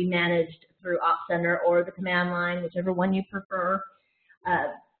can be managed through Ops Center or the command line, whichever one you prefer.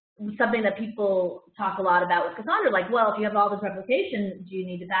 Something that people talk a lot about with Cassandra, like, well, if you have all this replication, do you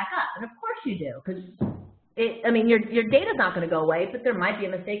need to back up? And of course you do, because I mean, your data's not going to go away, but there might be a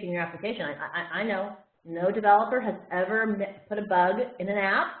mistake in your application. I know no developer has ever put a bug in an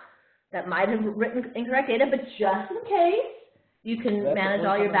app that might have written incorrect data, but just in case, you can manage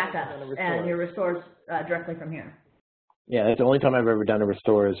all your backups and your restores directly from here. Yeah, it's the only time I've ever done a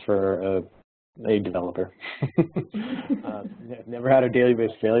restore is for a developer. I've never had a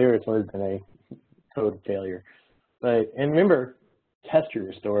database failure. It's always been a code failure. And remember, test your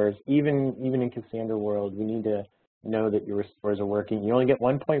restores. Even in Cassandra world, we need to know that your restores are working. You only get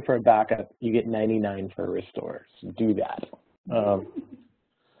 1 point for a backup. You get 99 for a restore. So do that.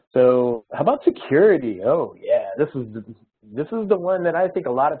 So how about security? Oh yeah, this is the one that I think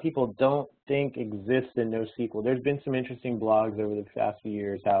a lot of people don't think exists in NoSQL. There's been some interesting blogs over the past few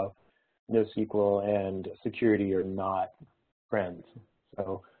years how NoSQL and security are not friends.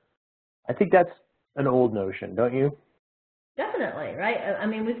 So I think that's an old notion, don't you? Definitely, right? I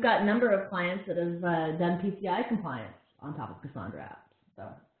mean, we've got a number of clients that have done PCI compliance on top of Cassandra apps. So.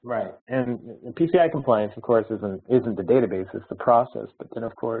 Right, and PCI compliance, of course, isn't the database, it's the process. But then,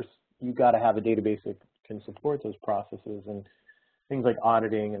 of course, you got to have a database that can support those processes. And things like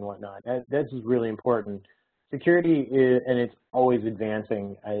auditing and whatnot. This is really important. Security is, and it's always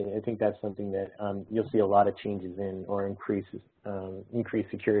advancing. I think that's something that you'll see a lot of changes in, or increase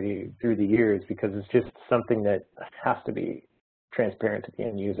security through the years, because it's just something that has to be transparent to the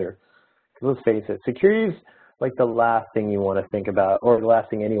end user. Let's face it, security is like the last thing you want to think about, or the last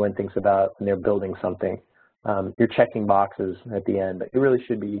thing anyone thinks about when they're building something. You're checking boxes at the end, but it really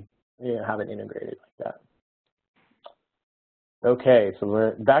should be, have it integrated like that. Okay, so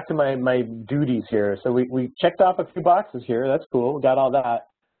we're back to my duties here. So we checked off a few boxes here. That's cool. We got all that.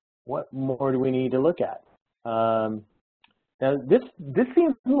 What more do we need to look at? Now this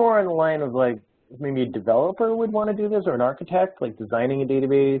seems more in the line of like maybe a developer would want to do this, or an architect, like designing a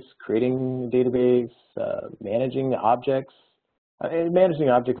database, creating a database, managing the objects. Managing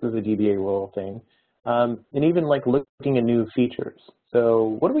objects is a DBA role thing, and even like looking at new features.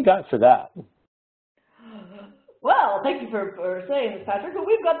 So what do we got for that? Well, thank you for saying this, Patrick, but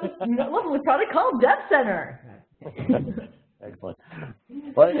we've got this lovely product called Dev Center. Excellent.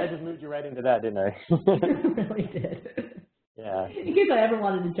 Well, I just moved you right into that, didn't I? You really did. Yeah. In case I ever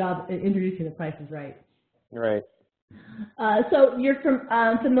wanted a job introducing the Price is Right. Right. So you're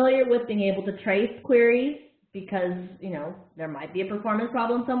familiar with being able to trace queries, because, there might be a performance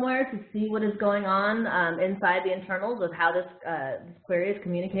problem somewhere, to see what is going on inside the internals of how this query is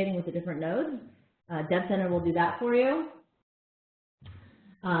communicating with the different nodes. Dev Center will do that for you.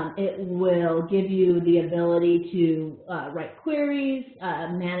 It will give you the ability to write queries,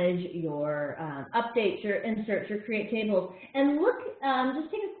 manage your updates, your inserts, your create tables, and look,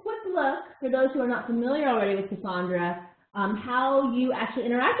 just take a quick look, for those who are not familiar already with Cassandra, how you actually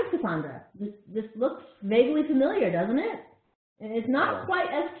interact with Cassandra. This looks vaguely familiar, doesn't it? It's not quite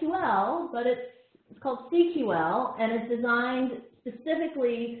SQL, but it's called CQL, and it's designed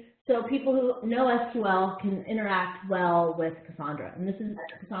specifically so people who know SQL can interact well with Cassandra, and this is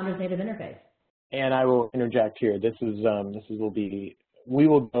Cassandra's native interface. And I will interject here. We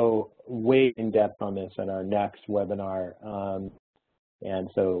will go way in depth on this in our next webinar, and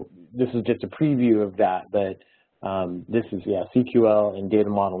so this is just a preview of that. But this is CQL and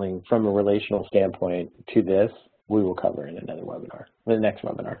data modeling from a relational standpoint. To this, we will cover in another webinar, the next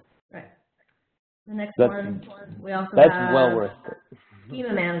webinar. Right. The next one, we also that's have well worth it.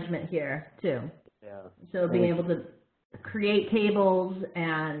 Schema management here too. Yeah. So being able to create tables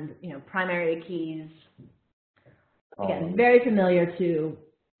and primary keys. Again, very familiar to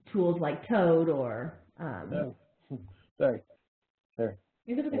tools like Toad or. No. Sorry. There.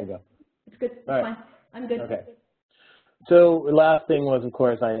 You're good. There you go. It's good. It's fine. I'm good. Okay. So last thing was, of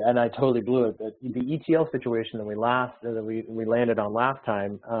course, I totally blew it, but the ETL situation that we landed on last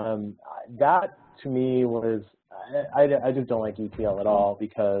time, that to me was, I just don't like ETL at all,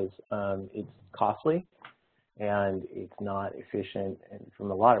 because it's costly and it's not efficient, and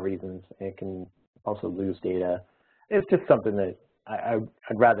from a lot of reasons. It can also lose data. It's just something that I'd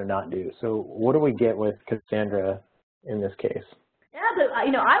rather not do. So what do we get with Cassandra in this case? Yeah, but I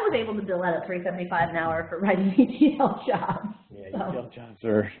was able to bill at $3.75 an hour for writing ETL jobs. Yeah, ETL jobs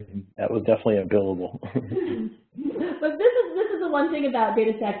that was definitely a billable. But this is the one thing about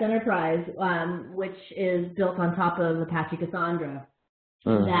DataStax Enterprise, which is built on top of Apache Cassandra,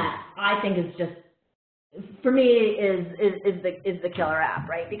 that I think is just, for me, is the killer app,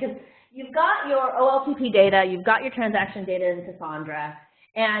 right? Because you've got your OLTP data, you've got your transaction data in Cassandra,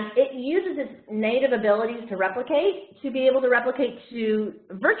 and it uses its native abilities to replicate, to be able to replicate to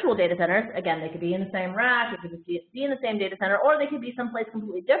virtual data centers. Again, they could be in the same rack, they could be in the same data center, or they could be someplace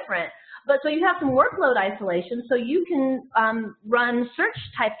completely different. But so you have some workload isolation, so you can run search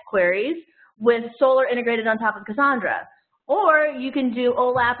type queries with Solr integrated on top of Cassandra. Or you can do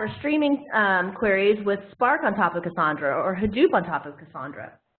OLAP or streaming queries with Spark on top of Cassandra, or Hadoop on top of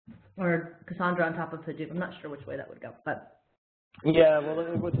Cassandra, or Cassandra on top of Hadoop. I'm not sure which way that would go, but. Yeah, well,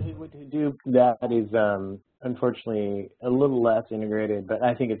 with Hadoop, that is unfortunately a little less integrated, but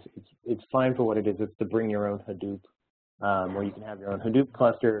I think it's fine for what it is. It's to bring your own Hadoop, where you can have your own Hadoop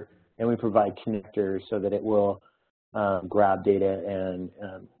cluster, and we provide connectors so that it will grab data and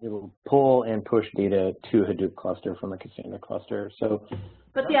it will pull and push data to a Hadoop cluster from a Cassandra cluster. So.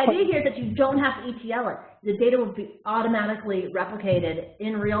 But the idea here is that you don't have to ETL it. The data will be automatically replicated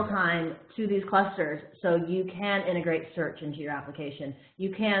in real time to these clusters, so you can integrate search into your application.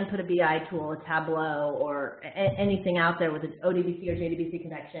 You can put a BI tool, a Tableau, or anything out there with an ODBC or JDBC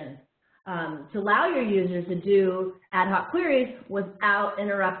connection to allow your users to do ad hoc queries without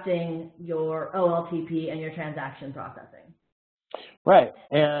interrupting your OLTP and your transaction processing. Right,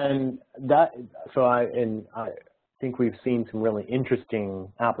 and that, so I think we've seen some really interesting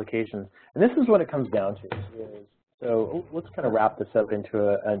applications, and this is what it comes down to. Is So let's kind of wrap this up into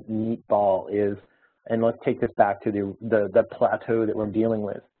a neat ball and let's take this back to the plateau that we're dealing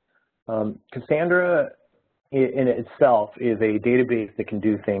with. Cassandra in itself is a database that can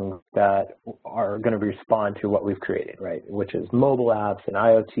do things that are going to respond to what we've created, right? Which is mobile apps and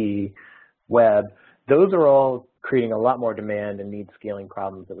IoT, web. Those are all creating a lot more demand and need scaling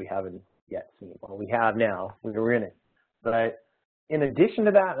problems that we haven't yet seen. Well, we have now, we're in it. But in addition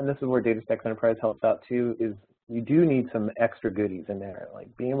to that, and this is where DataStax Enterprise helps out too, is you do need some extra goodies in there, like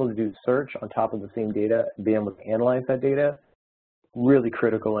being able to do search on top of the same data, being able to analyze that data, really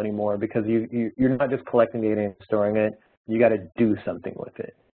critical anymore, because you're not just collecting data and storing it, you got to do something with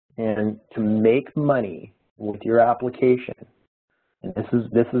it. And to make money with your application, and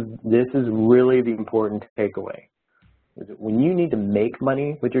this is really the important takeaway, is that when you need to make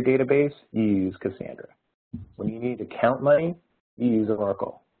money with your database, you use Cassandra. When you need to count money, you use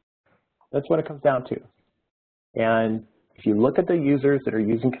Oracle. That's what it comes down to. And if you look at the users that are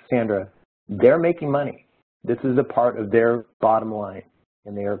using Cassandra, they're making money. This is a part of their bottom line,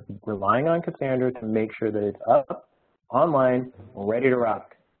 and they are relying on Cassandra to make sure that it's up, online, and ready to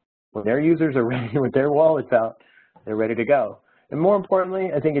rock. When their users are ready with their wallets out, they're ready to go. And more importantly,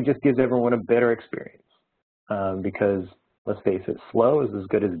 I think it just gives everyone a better experience because, let's face it, slow is as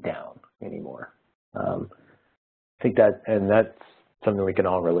good as down anymore. I think and that's something we can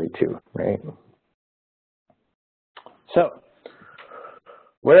all relate to, right? So,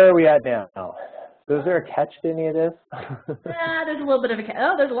 where are we at now? So is there a catch to any of this? Yeah, there's a little bit of a catch.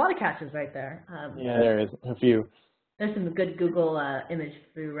 Oh, there's a lot of catches right there. Yeah, there is a few. There's some good Google image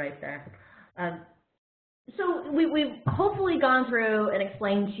through right there. So we've hopefully gone through and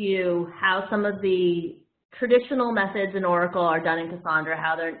explained to you how some of the traditional methods in Oracle are done in Cassandra,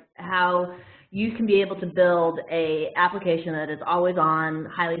 how you can be able to build a application that is always on,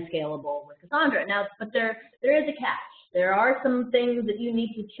 highly scalable with Cassandra. Now, but there is a catch. There are some things that you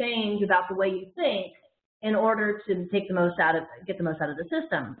need to change about the way you think in order to get the most out of the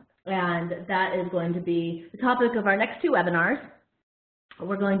system. And that is going to be the topic of our next two webinars.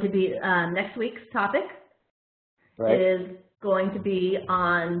 We're going to be, next week's topic is going to be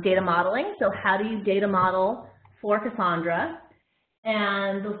on data modeling. So how do you data model for Cassandra?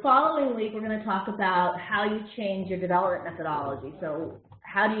 And the following week, we're going to talk about how you change your development methodology. So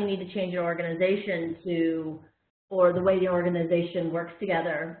how do you need to change your organization or the way the organization works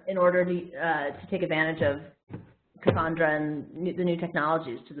together in order to take advantage of Cassandra and the new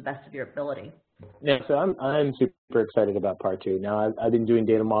technologies to the best of your ability. Yeah, so I'm super excited about part two. Now, I've been doing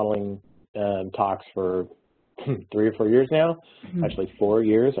data modeling talks for 3 or 4 years now, actually 4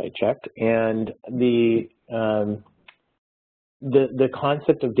 years, I checked, and the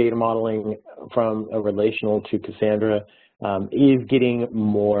concept of data modeling from a relational to Cassandra is getting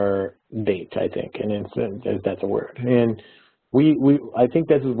more baked, I think, and that's a word. And I think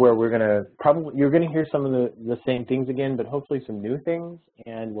this is where we're going to you're going to hear some of the same things again, but hopefully some new things,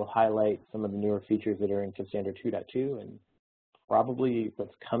 and we'll highlight some of the newer features that are in Cassandra 2.2 and probably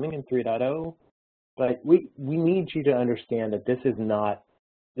what's coming in 3.0. But we need you to understand that this isn't going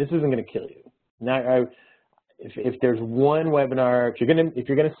to kill you. Now, if there's one webinar, if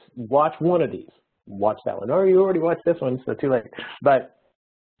you're gonna watch one of these, watch that one, or you already watched this one, so too late. But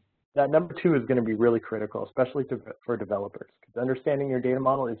that number 2 is going to be really critical, especially for developers, because understanding your data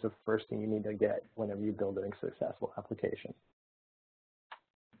model is the first thing you need to get whenever you build a successful application.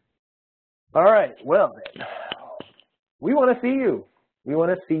 All right, well, we want to see you. We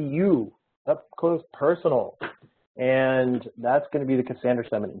want to see you up close, personal, and that's going to be the Cassandra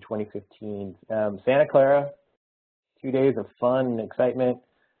Summit in 2015. Santa Clara, 2 days of fun and excitement.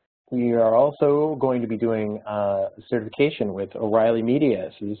 We are also going to be doing certification with O'Reilly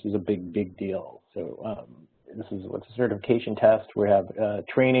Media, so this is a big deal. So this is what's a certification test. We have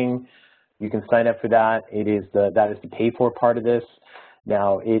training. You can sign up for that. That is the pay for part of this.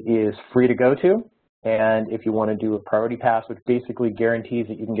 Now it is free to go to, and if you want to do a priority pass, which basically guarantees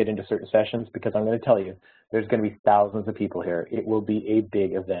that you can get into certain sessions, because I'm going to tell you, there's going to be thousands of people here. It will be a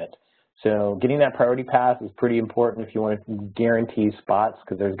big event. So getting that priority pass is pretty important if you want to guarantee spots,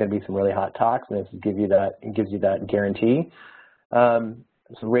 because there's going to be some really hot talks, and it gives you that guarantee. So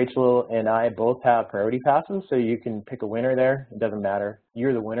Rachel and I both have priority passes, so you can pick a winner there. It doesn't matter.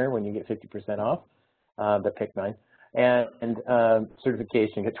 You're the winner when you get 50% off, but pick mine. And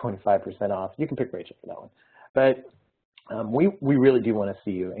certification, get 25% off. You can pick Rachel for that one. But we really do want to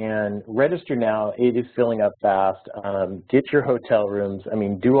see you, and register now. It is filling up fast. Get your hotel rooms. I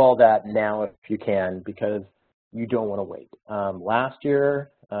mean, do all that now if you can, because you don't want to wait. Last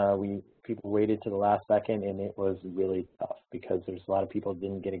year, people waited to the last second, and it was really tough because there's a lot of people who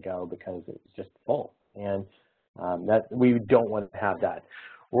didn't get to go because it was just full. And That we don't want to have that.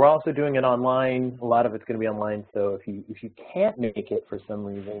 We're also doing it online. A lot of it's going to be online, so if you can't make it for some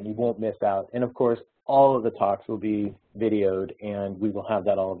reason, you won't miss out. And of course, all of the talks will be videoed, and we will have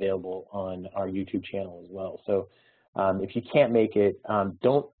that all available on our YouTube channel as well. So if you can't make it,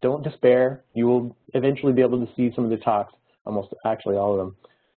 don't despair. You will eventually be able to see some of the talks, actually all of them.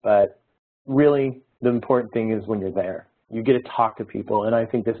 But really, the important thing is when you're there. You get to talk to people, and I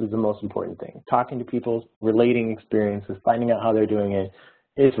think this is the most important thing. Talking to people, relating experiences, finding out how they're doing it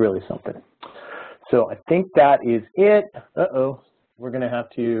is really something. So I think that is it. We're gonna have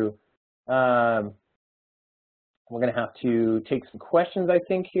to take some questions, I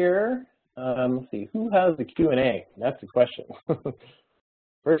think, here. Let's see, who has the Q&A? That's the question.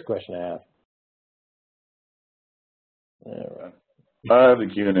 First question I have. All right. I have the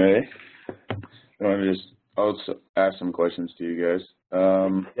Q&A. I'll ask some questions to you guys.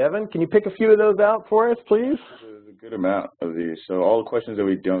 Devin, can you pick a few of those out for us, please? There's a good amount of these. So all the questions that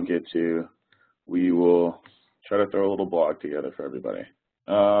we don't get to, we will try to throw a little blog together for everybody.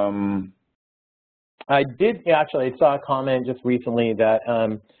 I saw a comment just recently that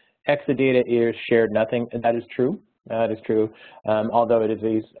Exadata is shared nothing, and that is true. That is true. Although it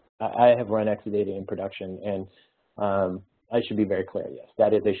is I have run Exadata in production, and I should be very clear, yes,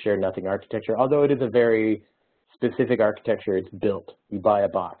 that is a shared nothing architecture. Although it is a very specific architecture, it's built. You buy a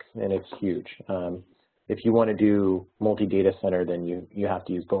box, and it's huge. If you want to do multi-data center, then you have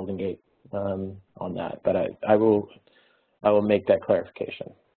to use Golden Gate on that. But I will make that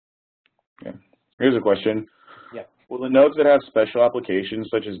clarification. Okay. Here's a question. Yeah. Will the nodes that have special applications,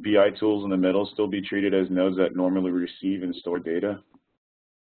 such as BI tools in the middle, still be treated as nodes that normally receive and store data?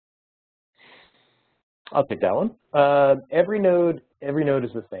 I'll take that one. Every node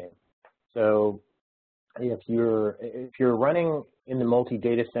is the same. So if you're running in the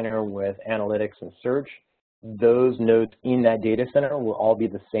multi-data center with analytics and search, those nodes in that data center will all be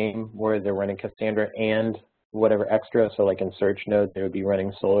the same, where they're running Cassandra and whatever extra. So like in search node, they would be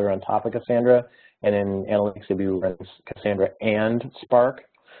running Solr on top of Cassandra, and in analytics, they'd be running Cassandra and Spark.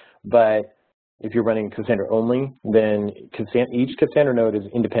 But if you're running Cassandra only, then each Cassandra node is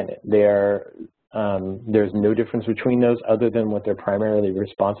independent. There's no difference between those other than what they're primarily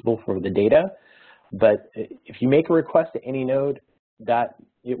responsible for the data. But if you make a request to any node, that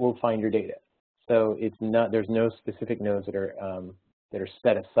it will find your data. So it's not, there's no specific nodes that are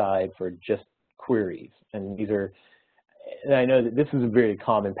set aside for just queries. And these are, and I know that this is a very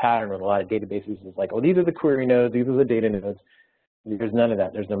common pattern with a lot of databases. It's like, oh, these are the query nodes, these are the data nodes. There's none of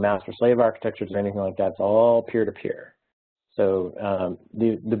that. There's no master-slave architectures or anything like that. It's all peer-to-peer. So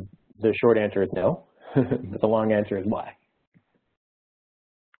the short answer is no, but the long answer is why.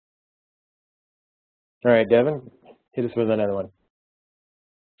 All right, Devin, hit us with another one.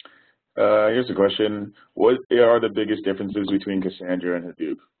 Here's a question. What are the biggest differences between Cassandra and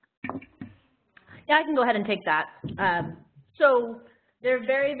Hadoop? Yeah, I can go ahead and take that. So they're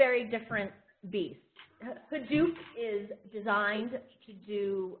very, very different beasts. Hadoop is designed to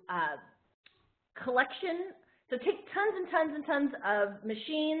do collection. So take tons and tons and tons of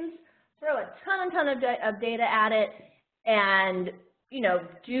machines, throw a ton of data at it, and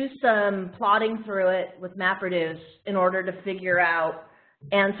do some plotting through it with MapReduce in order to figure out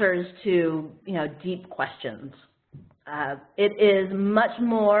answers to deep questions. It is much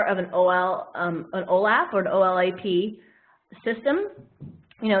more of an OLAP or an OLAP system,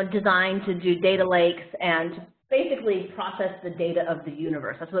 designed to do data lakes and to basically process the data of the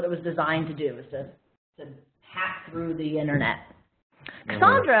universe. That's what it was designed to do, is to hack through the internet.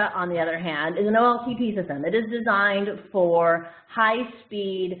 Cassandra, on the other hand, is an OLTP system. It is designed for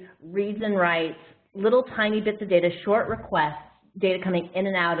high-speed reads and writes, little tiny bits of data, short requests, data coming in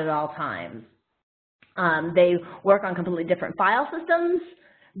and out at all times. They work on completely different file systems.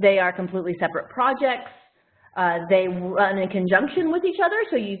 They are completely separate projects. They run in conjunction with each other,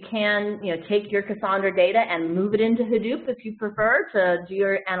 so you can take your Cassandra data and move it into Hadoop if you prefer to do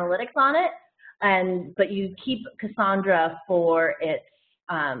your analytics on it. But you keep Cassandra for its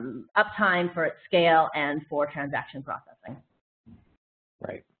uptime, for its scale, and for transaction processing.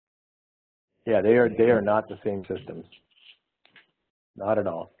 Right. Yeah, they are not the same systems. Not at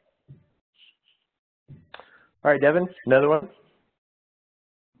all. All right, Devin, another one.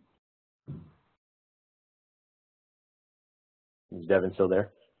 Is Devin still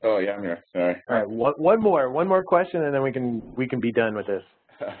there? Oh yeah, I'm here. Sorry. All right, one more question, and then we can be done with this.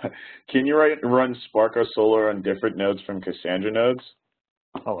 Can you run Spark or Solr on different nodes from Cassandra nodes?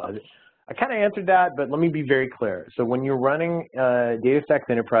 Oh, I kind of answered that, but let me be very clear. So when you're running DataStax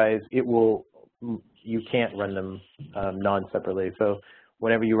Enterprise, you can't run them non-separately. So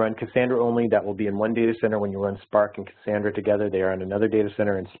Whenever you run Cassandra only, that will be in one data center. When you run Spark and Cassandra together, they are in another data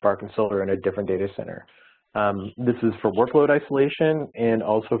center, and Spark and Solar are in a different data center. This is for workload isolation and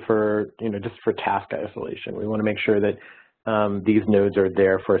also for, just for task isolation. We want to make sure that these nodes are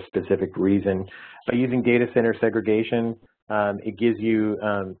there for a specific reason. By using data center segregation, it gives you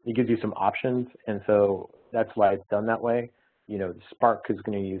some options, and so that's why it's done that way. Spark is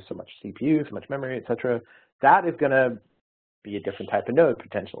going to use so much CPU, so much memory, et cetera. That is going to be a different type of node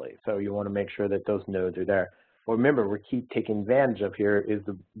potentially. So you want to make sure that those nodes are there. Well, remember, we keep taking advantage of here is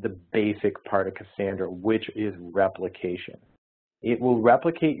the basic part of Cassandra, which is replication. It will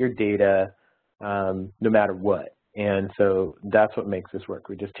replicate your data no matter what. And so that's what makes this work.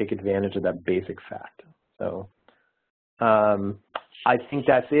 We just take advantage of that basic fact. So I think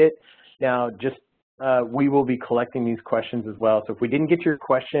that's it. Now, we will be collecting these questions as well. So if we didn't get your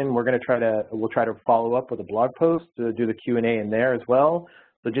question, we'll try to follow up with a blog post to do the Q&A in there as well.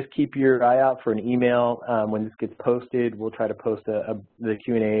 So just keep your eye out for an email when this gets posted. We'll try to post the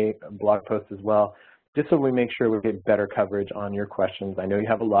Q&A blog post as well, just so we make sure we get better coverage on your questions. I know you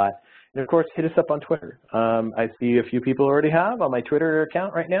have a lot. And of course, hit us up on Twitter. I see a few people already have on my Twitter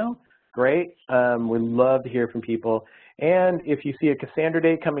account right now. Great. We'd love to hear from people. And if you see a Cassandra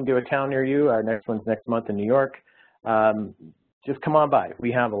Day coming to a town near you, our next one's next month in New York, just come on by.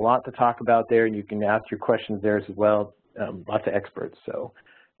 We have a lot to talk about there, and you can ask your questions there as well. Lots of experts. So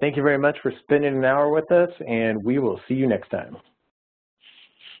thank you very much for spending an hour with us, and we will see you next time.